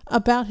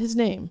about his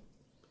name.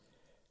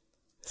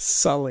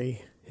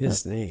 Sully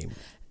his name.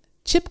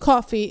 Chip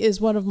Coffey is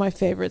one of my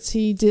favorites.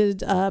 He did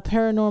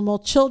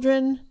Paranormal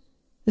Children.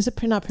 Is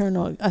it not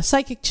Paranormal?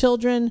 Psychic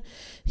Children.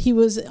 He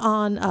was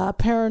on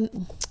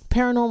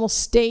Paranormal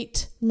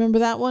State. Remember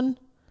that one?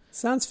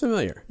 Sounds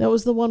familiar. That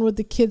was the one with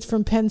the kids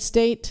from Penn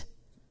State.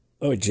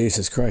 Oh,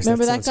 Jesus Christ.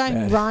 Remember that guy,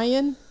 bad.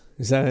 Ryan?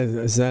 Is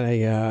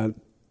that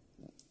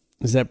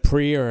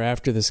pre or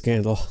after the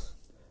scandal?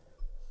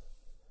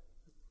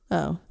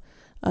 Oh.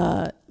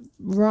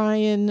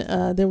 Ryan,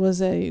 there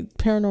was a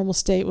Paranormal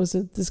State,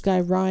 this guy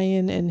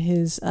Ryan and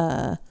his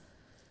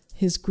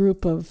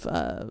group of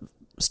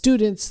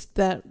students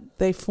that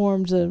they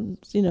formed a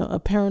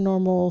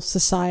paranormal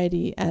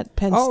society at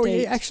Penn State. Oh,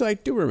 yeah, actually, I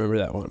do remember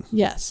that one.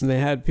 Yes. And they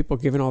had people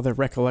giving all their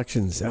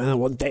recollections.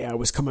 One day I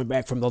was coming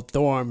back from the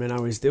dorm and I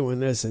was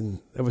doing this, and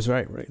it was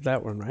right,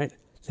 that one, right?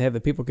 They have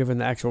the people giving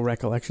the actual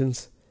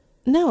recollections?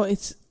 No,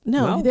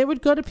 they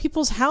would go to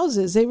people's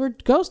houses. They were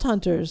ghost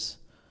hunters.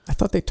 I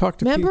thought they talked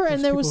to people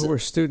who were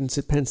students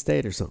at Penn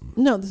State or something.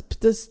 No,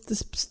 the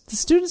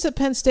students at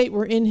Penn State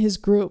were in his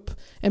group.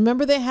 And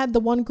remember they had the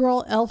one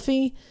girl,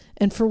 Elfie?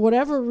 And for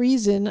whatever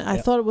reason, I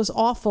thought it was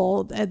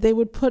awful. They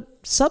would put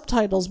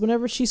subtitles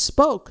whenever she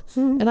spoke.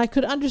 And I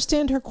could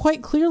understand her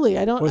quite clearly.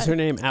 Was her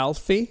name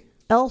Alfie?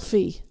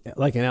 Elfie.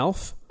 Like an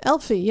elf?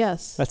 Elfie,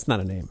 yes. That's not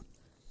a name.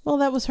 Well,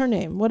 that was her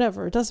name.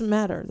 Whatever. It doesn't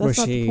matter. That's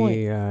not the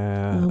point.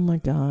 Oh, my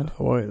God.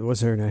 What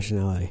was her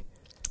nationality?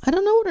 I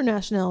don't know what her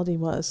nationality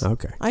was.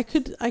 Okay. I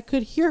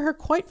could hear her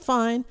quite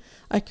fine.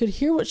 I could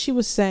hear what she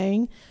was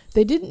saying.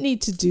 They didn't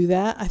need to do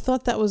that. I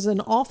thought that was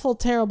an awful,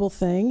 terrible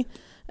thing.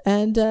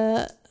 And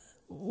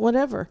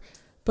whatever.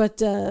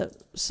 But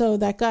so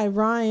that guy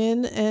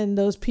Ryan and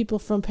those people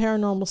from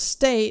Paranormal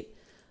State,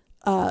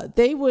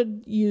 they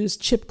would use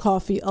Chip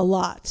Coffey a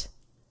lot.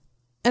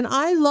 And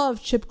I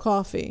love Chip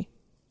Coffey.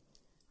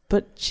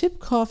 But Chip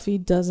Coffey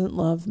doesn't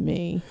love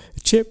me.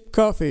 Chip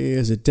Coffey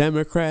is a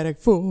Democratic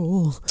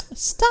fool.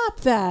 Stop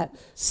that.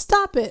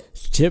 Stop it.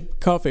 Chip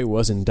Coffey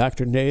was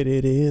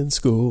indoctrinated in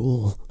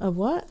school.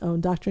 What? Oh,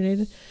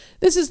 indoctrinated?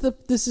 This is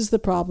the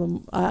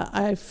problem.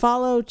 I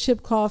follow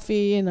Chip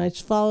Coffey and I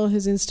follow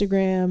his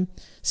Instagram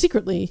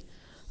secretly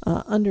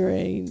under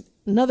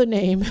another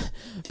name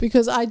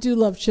because I do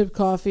love Chip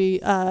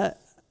Coffey. I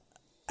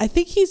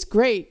think he's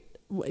great.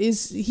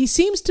 He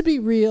seems to be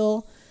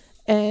real,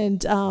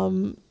 and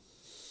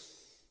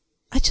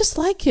I just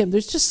like him.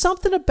 There's just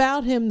something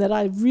about him that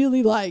I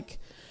really like.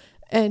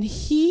 And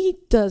he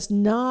does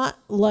not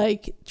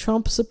like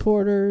Trump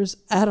supporters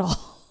at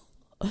all.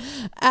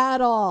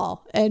 At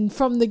all. And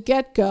from the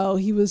get-go,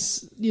 he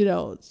was,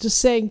 just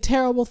saying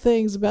terrible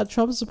things about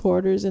Trump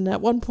supporters. And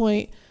at one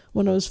point,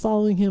 when I was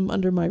following him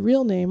under my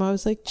real name, I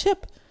was like,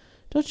 Chip,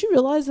 don't you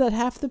realize that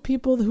half the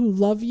people who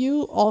love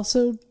you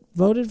also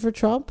voted for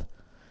Trump?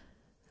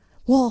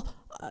 Well,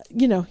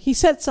 he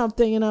said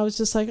something and I was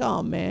just like,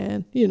 oh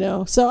man,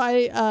 so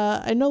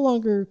I no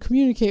longer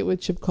communicate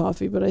with Chip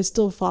Coffey, but I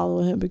still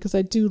follow him because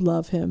I do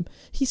love him.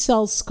 He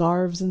sells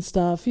scarves and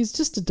stuff. He's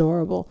just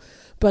adorable,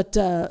 but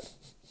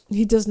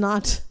he does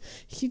not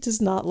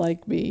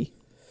like me.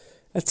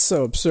 That's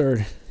so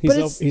absurd.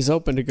 He's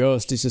open to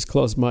ghosts. He's just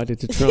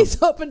closed-minded to Trump.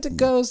 He's open to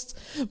ghosts,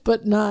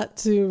 but not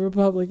to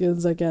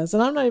Republicans, I guess.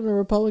 And I'm not even a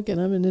Republican.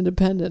 I'm an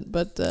independent,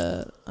 but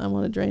I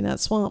want to drain that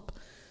swamp.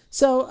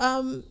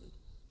 So,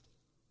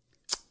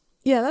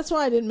 Yeah, that's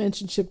why I didn't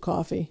mention Chip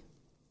Coffey.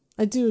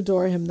 I do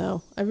adore him,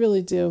 though. I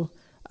really do.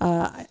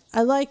 I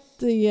like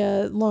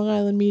the Long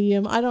Island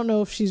medium. I don't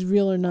know if she's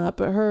real or not,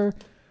 but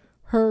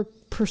her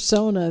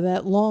persona,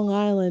 that Long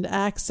Island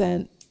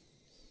accent,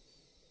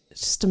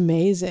 it's just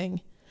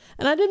amazing.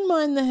 And I didn't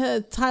mind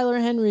the Tyler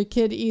Henry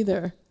kid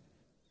either.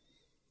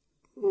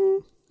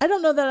 I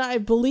don't know that I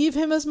believe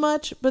him as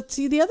much, but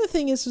see, the other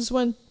thing is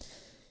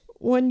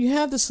when you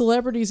have the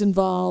celebrities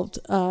involved,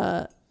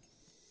 I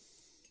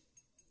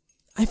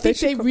think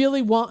they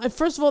really want...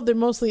 First of all, they're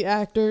mostly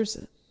actors,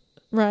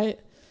 right?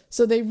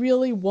 So they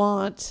really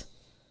want...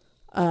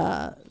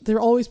 they're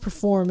always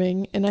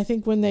performing, and I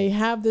think when they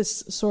have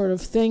this sort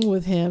of thing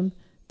with him,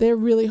 they're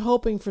really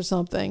hoping for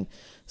something.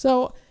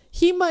 So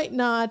he might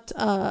not...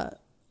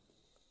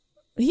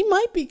 he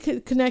might be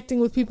connecting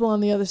with people on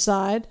the other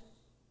side.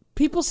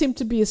 People seem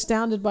to be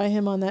astounded by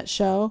him on that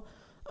show.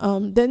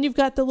 Then you've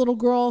got the little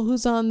girl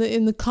who's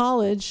in the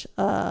college,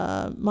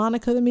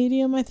 Monica the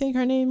Medium, I think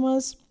her name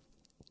was.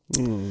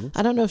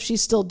 I don't know if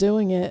she's still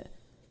doing it.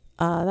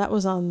 That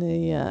was on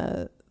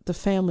the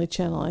Family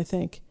Channel, I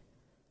think.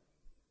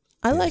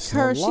 I like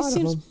her. She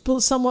seems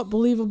somewhat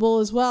believable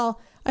as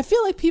well. I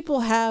feel like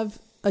people have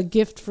a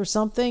gift for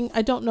something.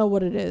 I don't know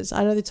what it is.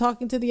 Are they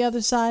talking to the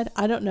other side?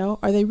 I don't know.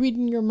 Are they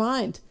reading your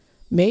mind?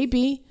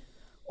 Maybe.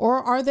 Or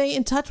are they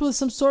in touch with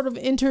some sort of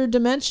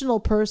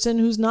interdimensional person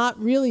who's not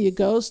really a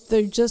ghost?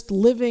 They're just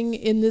living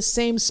in this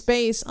same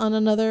space on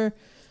another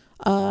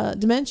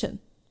dimension.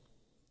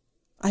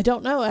 I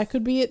don't know. That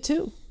could be it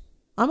too.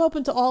 I'm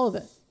open to all of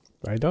it.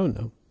 I don't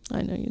know.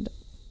 I know you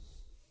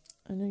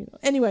don't.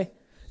 Anyway,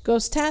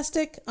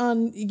 Ghostastic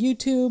on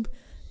YouTube.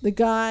 The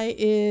guy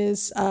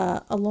is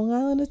a Long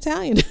Island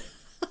Italian.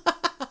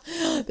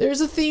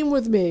 There's a theme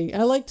with me.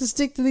 I like to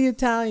stick to the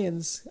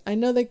Italians. I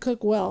know they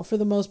cook well for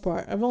the most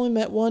part. I've only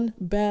met one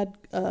bad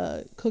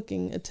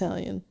cooking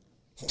Italian.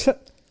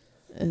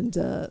 And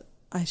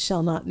I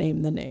shall not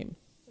name the name.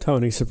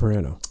 Tony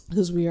Soprano.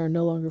 Because we are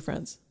no longer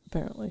friends,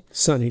 apparently.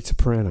 Sonny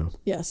Soprano.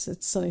 Yes,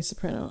 it's Sonny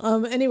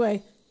Soprano.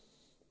 Anyway,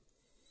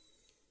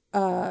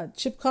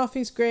 Chip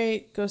Coffey's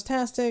great.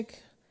 Ghostastic.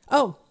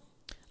 Oh,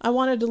 I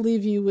wanted to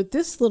leave you with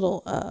this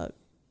little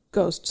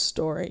ghost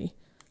story.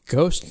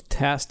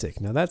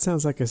 Ghostastic. Now that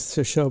sounds like a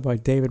show by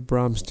David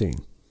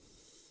Bromstein.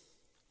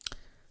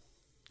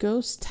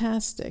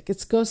 Ghostastic.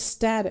 It's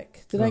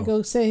Ghostatic. Did I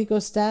say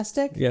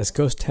Ghostastic? Yes,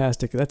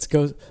 Ghostastic. That's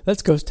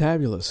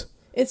Ghostabulous.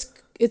 It's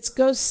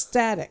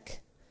Ghostatic.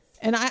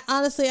 And I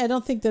honestly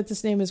don't think that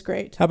this name is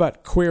great. How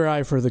about Queer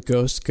Eye for the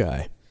Ghost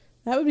Guy?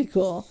 That would be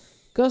cool.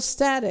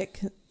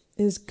 Ghostatic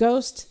is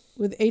ghost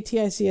with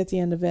ATIC at the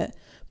end of it.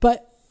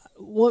 But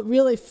what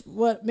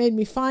made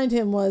me find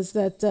him was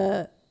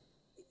that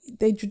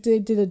they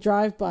did a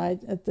drive-by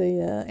at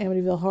the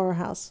Amityville Horror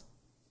House.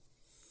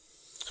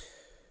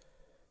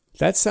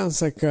 That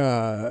sounds like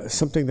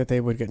something that they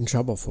would get in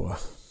trouble for.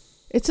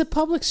 It's a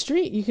public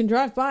street. You can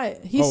drive by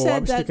it. I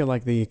was thinking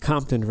like the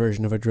Compton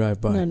version of a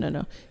drive-by.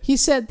 No. He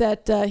said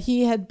that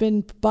he had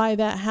been by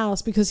that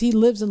house because he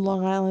lives in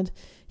Long Island.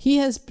 He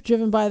has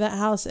driven by that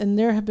house, and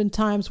there have been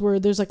times where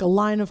there's like a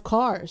line of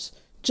cars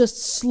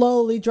just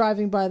slowly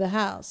driving by the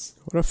house.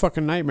 What a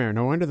fucking nightmare.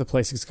 No wonder the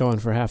place is going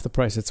for half the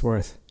price it's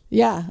worth.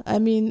 Yeah, I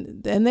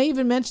mean, and they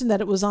even mentioned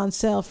that it was on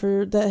sale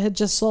that had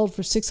just sold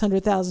for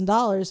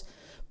 $600,000.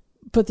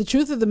 But the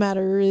truth of the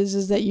matter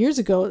is that years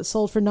ago it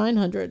sold for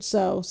 $900,000.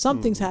 So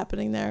something's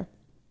happening there.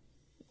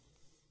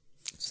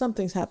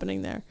 Something's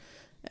happening there,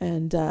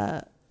 and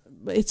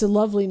it's a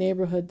lovely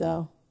neighborhood,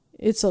 though.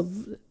 It's a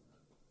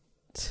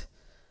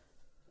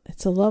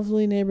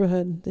lovely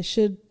neighborhood. They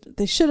should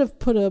have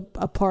put a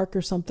park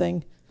or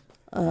something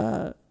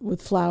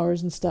with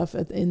flowers and stuff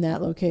in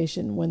that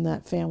location when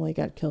that family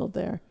got killed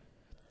there.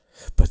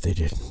 But they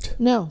didn't.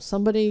 No,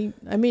 somebody.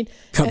 I mean,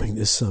 coming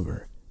this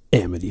summer,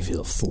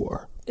 Amityville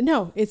 4.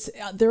 No,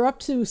 they're up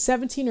to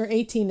 17 or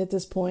 18 at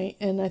this point,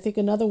 and I think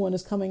another one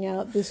is coming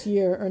out this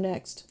year or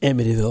next.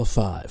 Amityville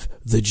 5.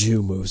 The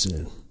Jew moves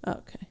in.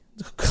 Okay,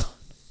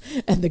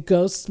 and the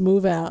ghosts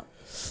move out.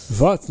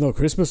 What? No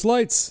Christmas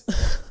lights?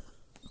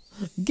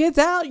 Get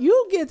out!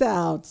 You get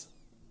out!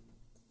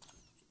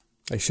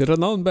 I should have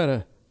known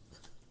better.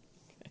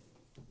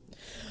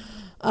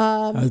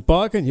 As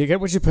bargain, you get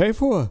what you pay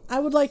for.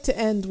 I would like to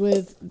end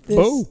with this.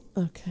 Boo!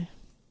 Okay.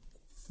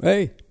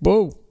 Hey,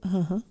 boo!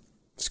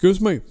 Excuse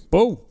me,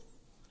 boo!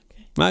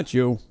 Okay. Not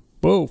you,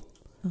 boo!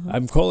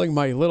 I'm calling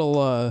my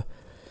little.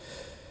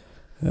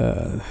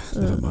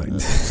 Never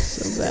mind.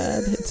 So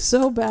bad. It's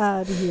so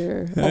bad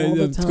here all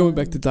the time. Going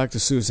back to Dr.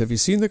 Seuss. Have you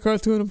seen the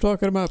cartoon I'm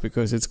talking about?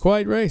 Because it's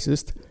quite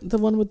racist. The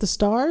one with the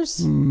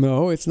stars?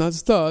 No, it's not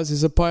stars.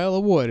 It's a pile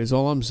of wood is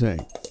all I'm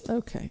saying.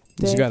 Okay.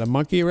 It's got a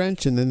monkey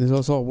wrench and then there's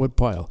also a wood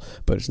pile.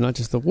 But it's not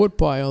just the wood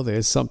pile.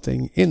 There's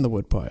something in the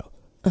wood pile.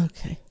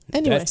 Okay.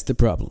 Anyway. That's the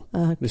problem.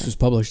 Okay. This was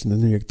published in the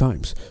New York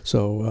Times.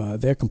 So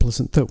they're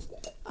complicit too.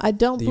 The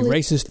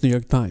racist New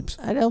York Times.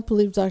 I don't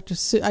believe Dr.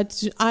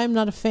 Seuss. I'm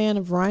not a fan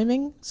of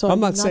rhyming. So I'm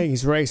not saying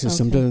he's racist.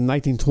 Okay. In the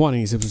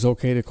 1920s, it was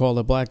okay to call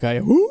a black guy,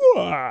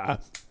 hoo-ah!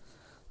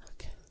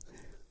 Okay.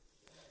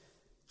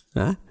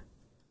 Huh?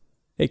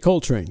 Hey,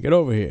 Coltrane, get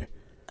over here.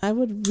 I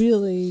would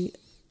really...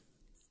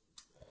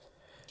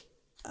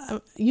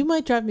 you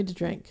might drive me to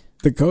drink.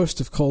 The Ghost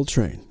of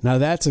Coltrane. Now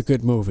that's a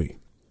good movie.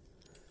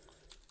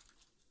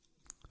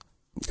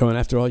 Going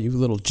after all you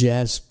little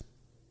jazz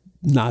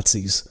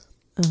Nazis.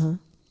 Uh-huh.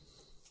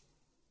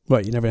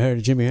 What, you never heard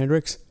of Jimi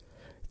Hendrix?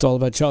 It's all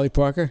about Charlie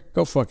Parker?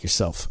 Go fuck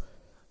yourself.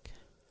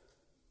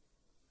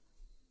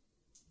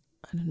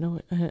 I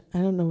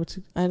don't know what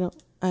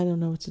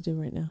to do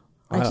right now.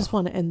 I just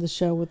want to end the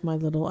show with I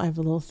have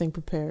a little thing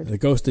prepared. The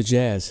Ghost of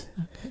Jazz.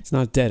 Okay. It's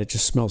not dead, it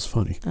just smells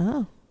funny.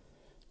 Oh.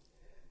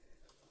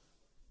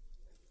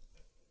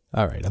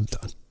 All right, I'm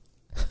done.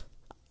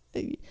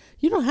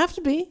 You don't have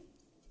to be.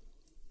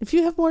 If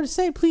you have more to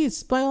say,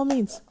 please, by all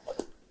means.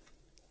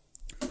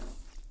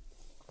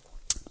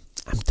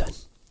 I'm done.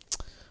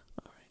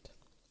 All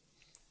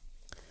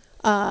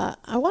right.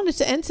 I wanted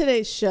to end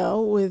today's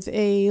show with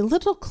a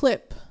little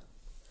clip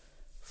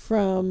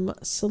from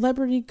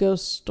Celebrity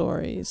Ghost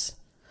Stories.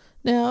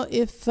 Now,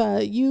 if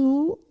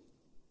you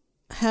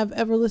have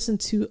ever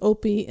listened to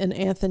Opie and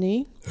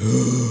Anthony...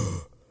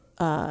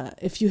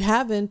 if you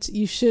haven't,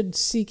 you should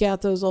seek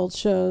out those old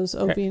shows,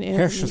 Opie and Anthony.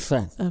 Here's the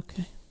thing.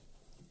 Okay.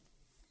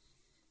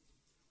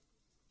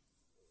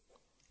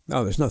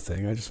 No, there's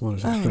nothing. I just wanted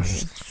to...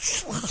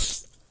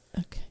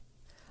 Okay.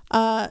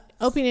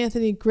 Opie and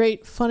Anthony,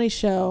 great, funny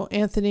show.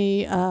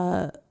 Anthony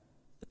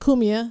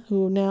Cumia,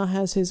 who now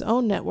has his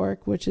own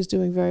network, which is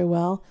doing very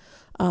well.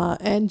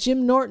 And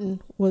Jim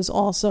Norton was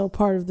also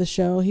part of the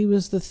show. He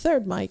was the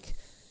third mic.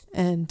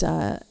 And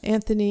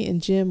Anthony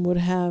and Jim would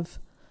have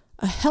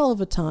a hell of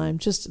a time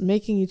just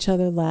making each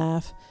other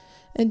laugh.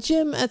 And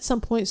Jim at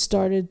some point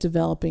started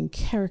developing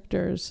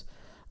characters.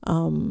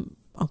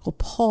 Uncle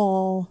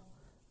Paul,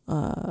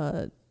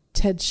 Ted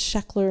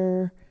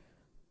Sheckler,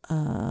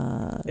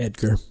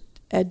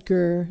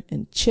 Edgar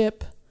and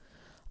Chip.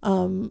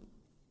 I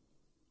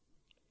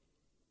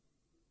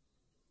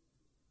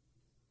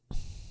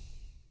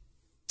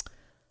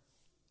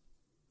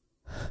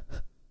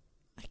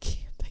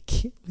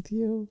can't with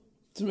you.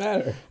 What's the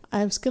matter?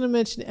 I was going to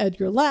mention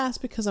Edgar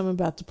last because I'm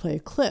about to play a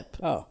clip.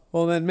 Oh,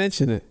 well then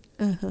mention it.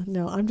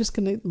 No, I'm just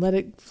going to let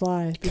it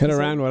fly. Cut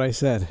around what I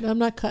said. No, I'm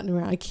not cutting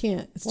around. I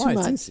can't. It's Why? too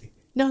much. It's easy.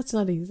 No, it's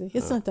not easy.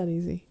 It's not that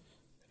easy.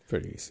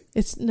 Pretty easy.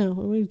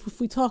 If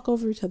we talk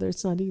over each other,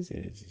 it's not easy.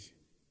 Yeah, it's easy.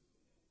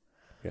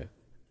 Yeah.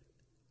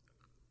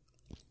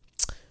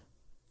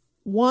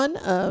 One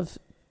of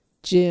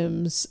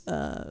Jim's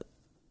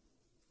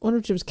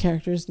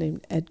characters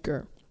named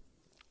Edgar.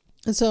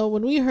 And so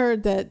when we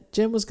heard that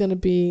Jim was going to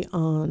be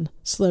on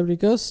Celebrity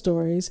Ghost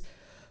Stories,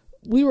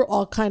 we were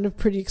all kind of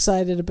pretty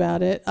excited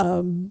about it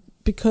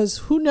because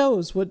who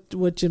knows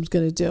what Jim's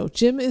going to do.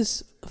 Jim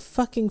is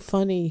fucking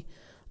funny.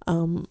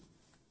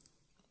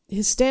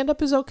 His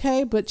stand-up is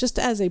okay, but just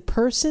as a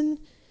person,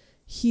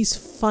 he's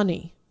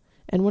funny.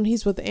 And when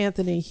he's with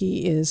Anthony,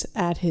 he is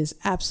at his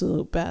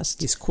absolute best.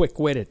 He's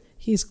quick-witted.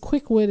 He's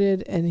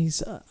quick-witted, and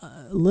he's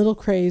a little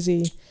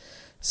crazy.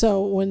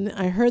 So when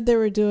I heard they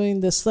were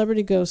doing the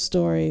Celebrity Ghost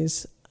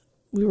Stories,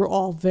 we were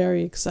all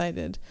very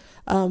excited.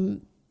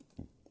 One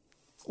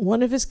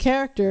of his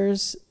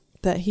characters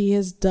that he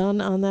has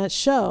done on that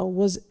show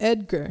was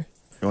Edgar.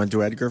 You want to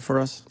do Edgar for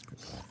us?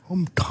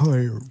 I'm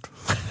tired.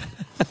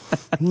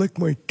 Like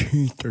my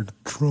teeth are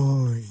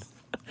dry.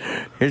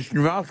 His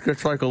mouth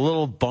gets like a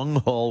little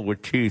bunghole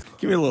with teeth.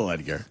 Give me a little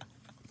Edgar.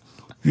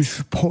 You're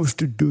supposed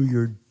to do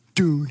your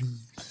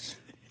duties.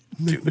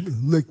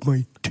 Like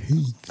my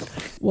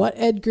teeth. What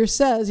Edgar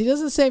says, he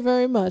doesn't say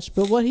very much,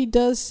 but what he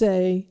does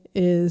say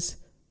is,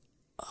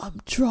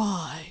 I'm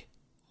dry.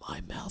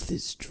 My mouth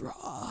is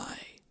dry.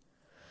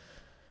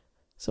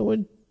 So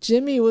when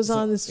Jimmy was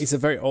on this... He's a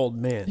very old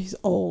man. He's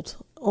old.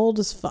 Old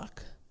as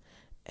fuck.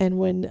 And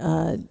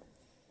when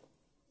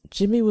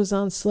Jimmy was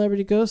on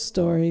Celebrity Ghost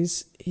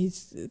Stories,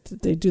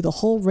 they do the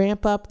whole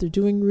ramp up. They're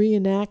doing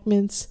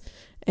reenactments.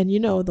 And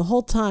the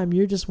whole time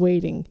you're just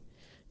waiting.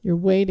 You're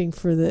waiting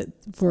for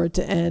it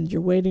to end.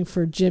 You're waiting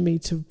for Jimmy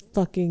to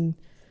fucking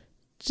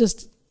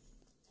just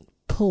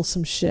pull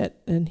some shit.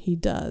 And he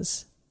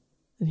does.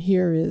 And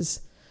here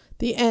is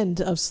the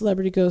end of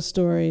Celebrity Ghost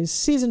Stories,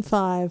 Season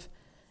 5,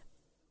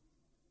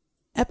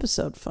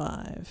 Episode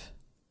 5.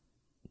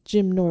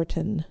 Jim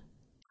Norton.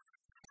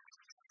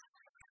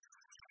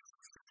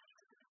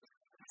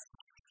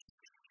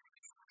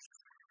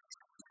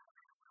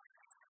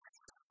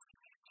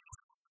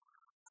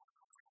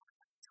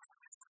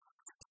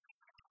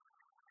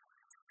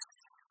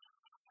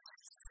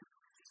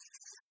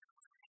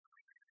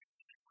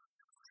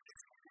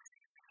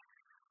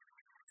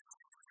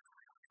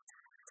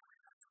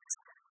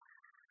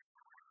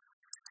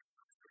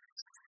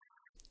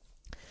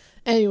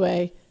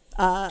 Anyway,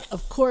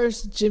 of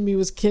course, Jimmy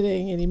was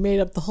kidding, and he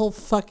made up the whole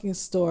fucking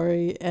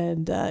story,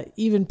 and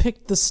even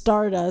picked the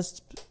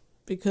Stardust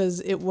because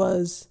it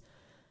was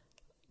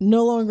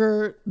no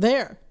longer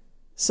there.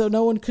 So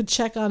no one could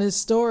check on his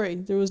story.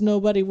 There was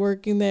nobody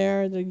working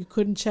there. You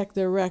couldn't check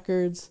their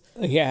records.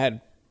 He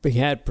had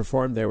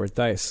performed there with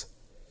Dice.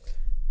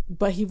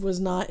 but he was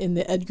not in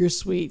the Edgar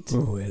suite.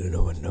 Oh, and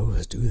no one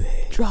knows, do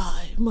they?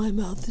 Dry. My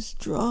mouth is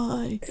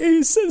dry.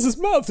 He says his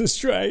mouth is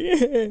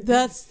dry.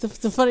 That's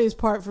the funniest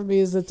part for me,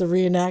 is that the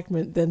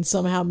reenactment then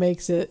somehow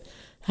makes it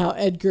how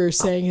Edgar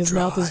saying his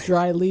mouth is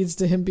dry leads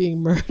to him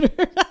being murdered.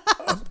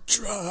 I'm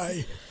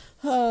dry.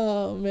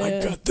 Oh,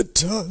 man. I got the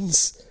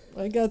tons.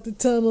 I got the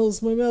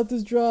tunnels. My mouth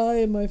is dry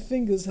and my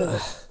fingers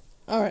hurt.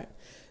 All right.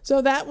 So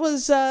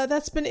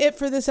that's been it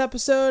for this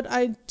episode.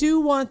 I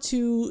do want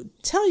to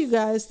tell you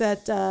guys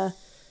that, and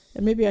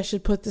maybe I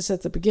should put this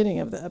at the beginning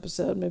of the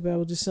episode. Maybe I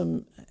will do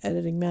some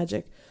editing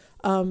magic.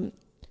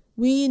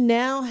 We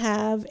now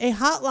have a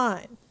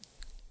hotline.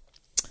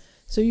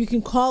 So you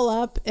can call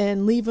up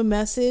and leave a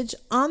message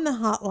on the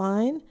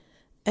hotline,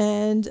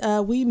 and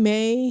we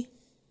may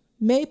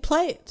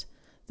play it.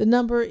 The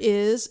number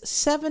is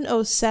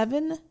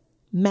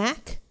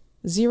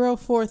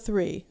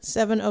 707-MAC-043.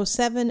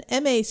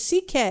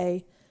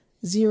 707-MACK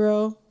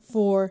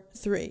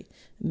 043.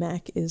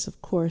 MAC is,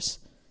 of course,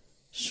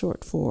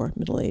 short for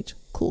middle-aged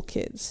cool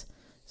kids.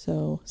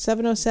 So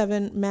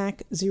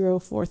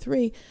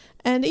 707-MAC-043.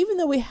 And even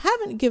though we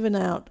haven't given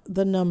out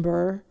the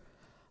number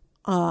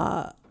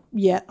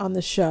yet on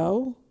the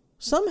show,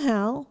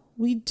 somehow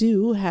we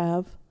do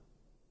have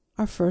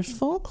our first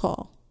phone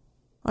call.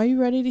 Are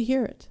you ready to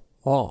hear it?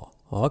 Oh,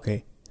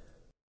 okay.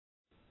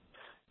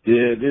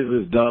 Yeah, this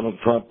is Donald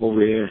Trump over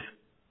here.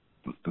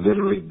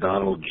 Literally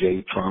Donald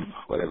J. Trump,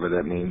 whatever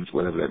that means,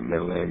 whatever that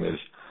middle name is.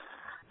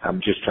 I'm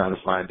just trying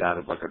to find out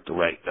if I got the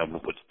right number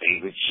with the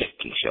David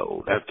Shecky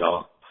Show. That's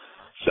all.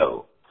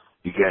 So,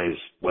 you guys,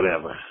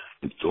 whatever.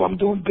 So I'm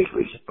doing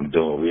bigly. I'm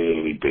doing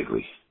really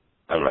bigly.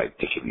 All right,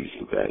 take it easy,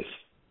 you guys.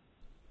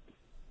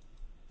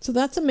 So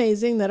that's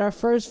amazing that our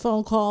first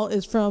phone call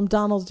is from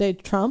Donald J.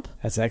 Trump.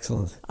 That's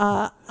excellent.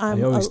 I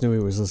always knew he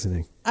was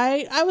listening.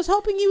 I was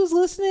hoping he was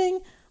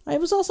listening. I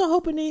was also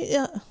hoping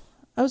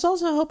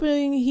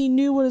he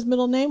knew what his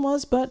middle name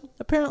was, but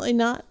apparently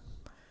not.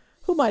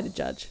 Who am I to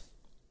judge?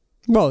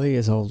 Well, he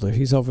is older.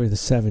 He's over the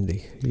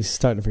 70. He's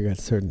starting to forget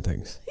certain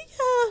things.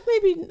 Yeah,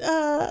 maybe.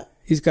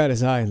 He's got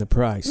his eye on the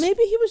prize.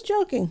 Maybe he was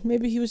joking.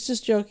 Maybe he was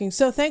just joking.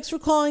 So thanks for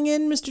calling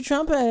in, Mr.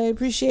 Trump. I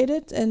appreciate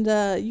it. And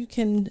you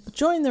can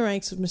join the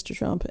ranks of Mr.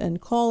 Trump and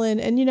call in.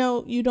 And,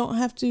 you don't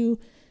have to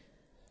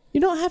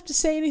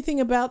say anything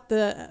about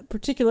the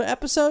particular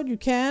episode. You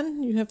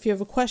can. If you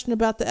have a question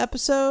about the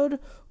episode,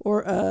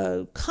 or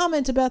a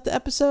comment about the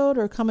episode,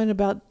 or a comment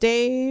about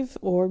Dave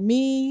or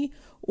me,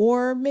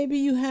 or maybe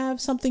you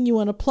have something you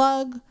want to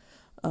plug,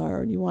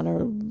 or you want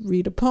to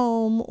read a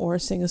poem or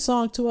sing a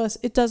song to us.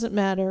 It doesn't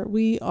matter.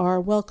 We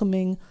are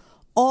welcoming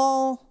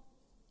all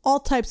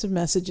types of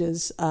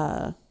messages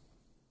on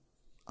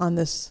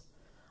this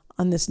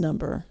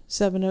number,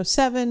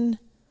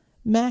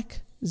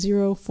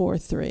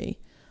 707-MAC-043.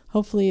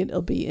 Hopefully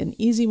it'll be an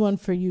easy one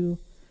for you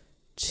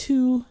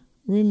to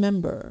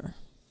remember.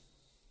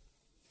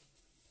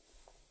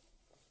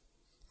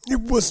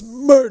 It was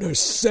murder,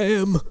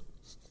 Sam.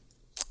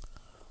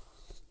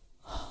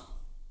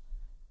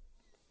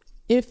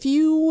 If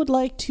you would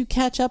like to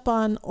catch up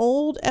on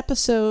old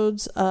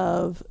episodes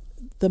of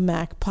the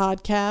Mac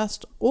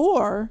Podcast,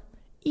 or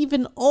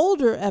even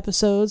older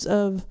episodes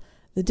of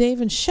the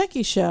Dave and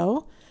Shecky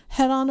Show,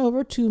 head on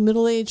over to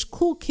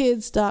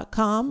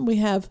middleagedcoolkids.com. We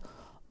have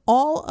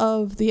all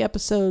of the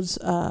episodes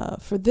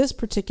for this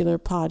particular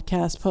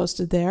podcast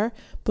posted there.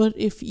 But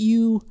if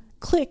you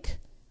click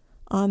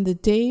on the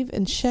Dave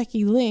and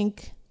Shecky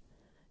link,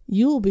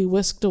 you will be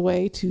whisked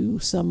away to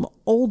some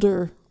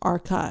older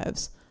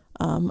archives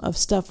of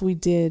stuff we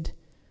did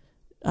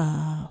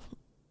 13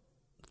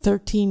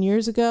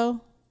 years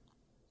ago,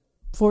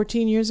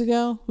 14 years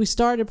ago. We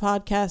started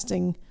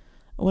podcasting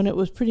when it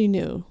was pretty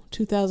new,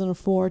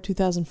 2004,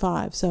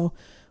 2005. So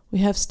we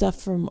have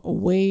stuff from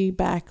way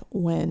back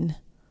when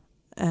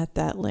at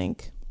that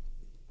link.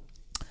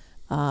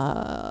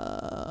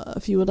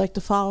 If you would like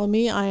to follow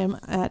me, I am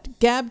at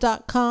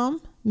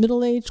gab.com,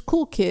 middle-aged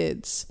cool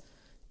kids.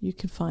 You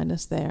can find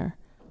us there.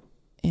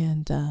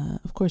 And,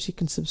 of course, you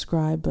can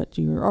subscribe, but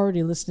you're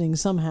already listening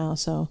somehow,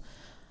 so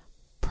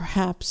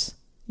perhaps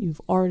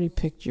you've already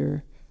picked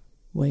your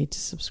way to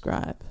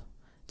subscribe.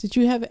 Did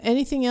you have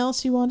anything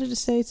else you wanted to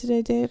say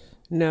today, Dave?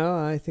 No,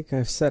 I think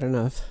I've said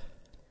enough.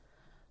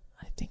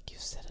 I think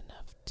you've said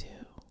enough,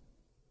 too.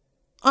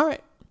 All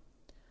right.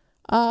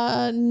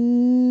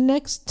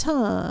 Next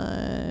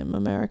time,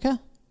 America.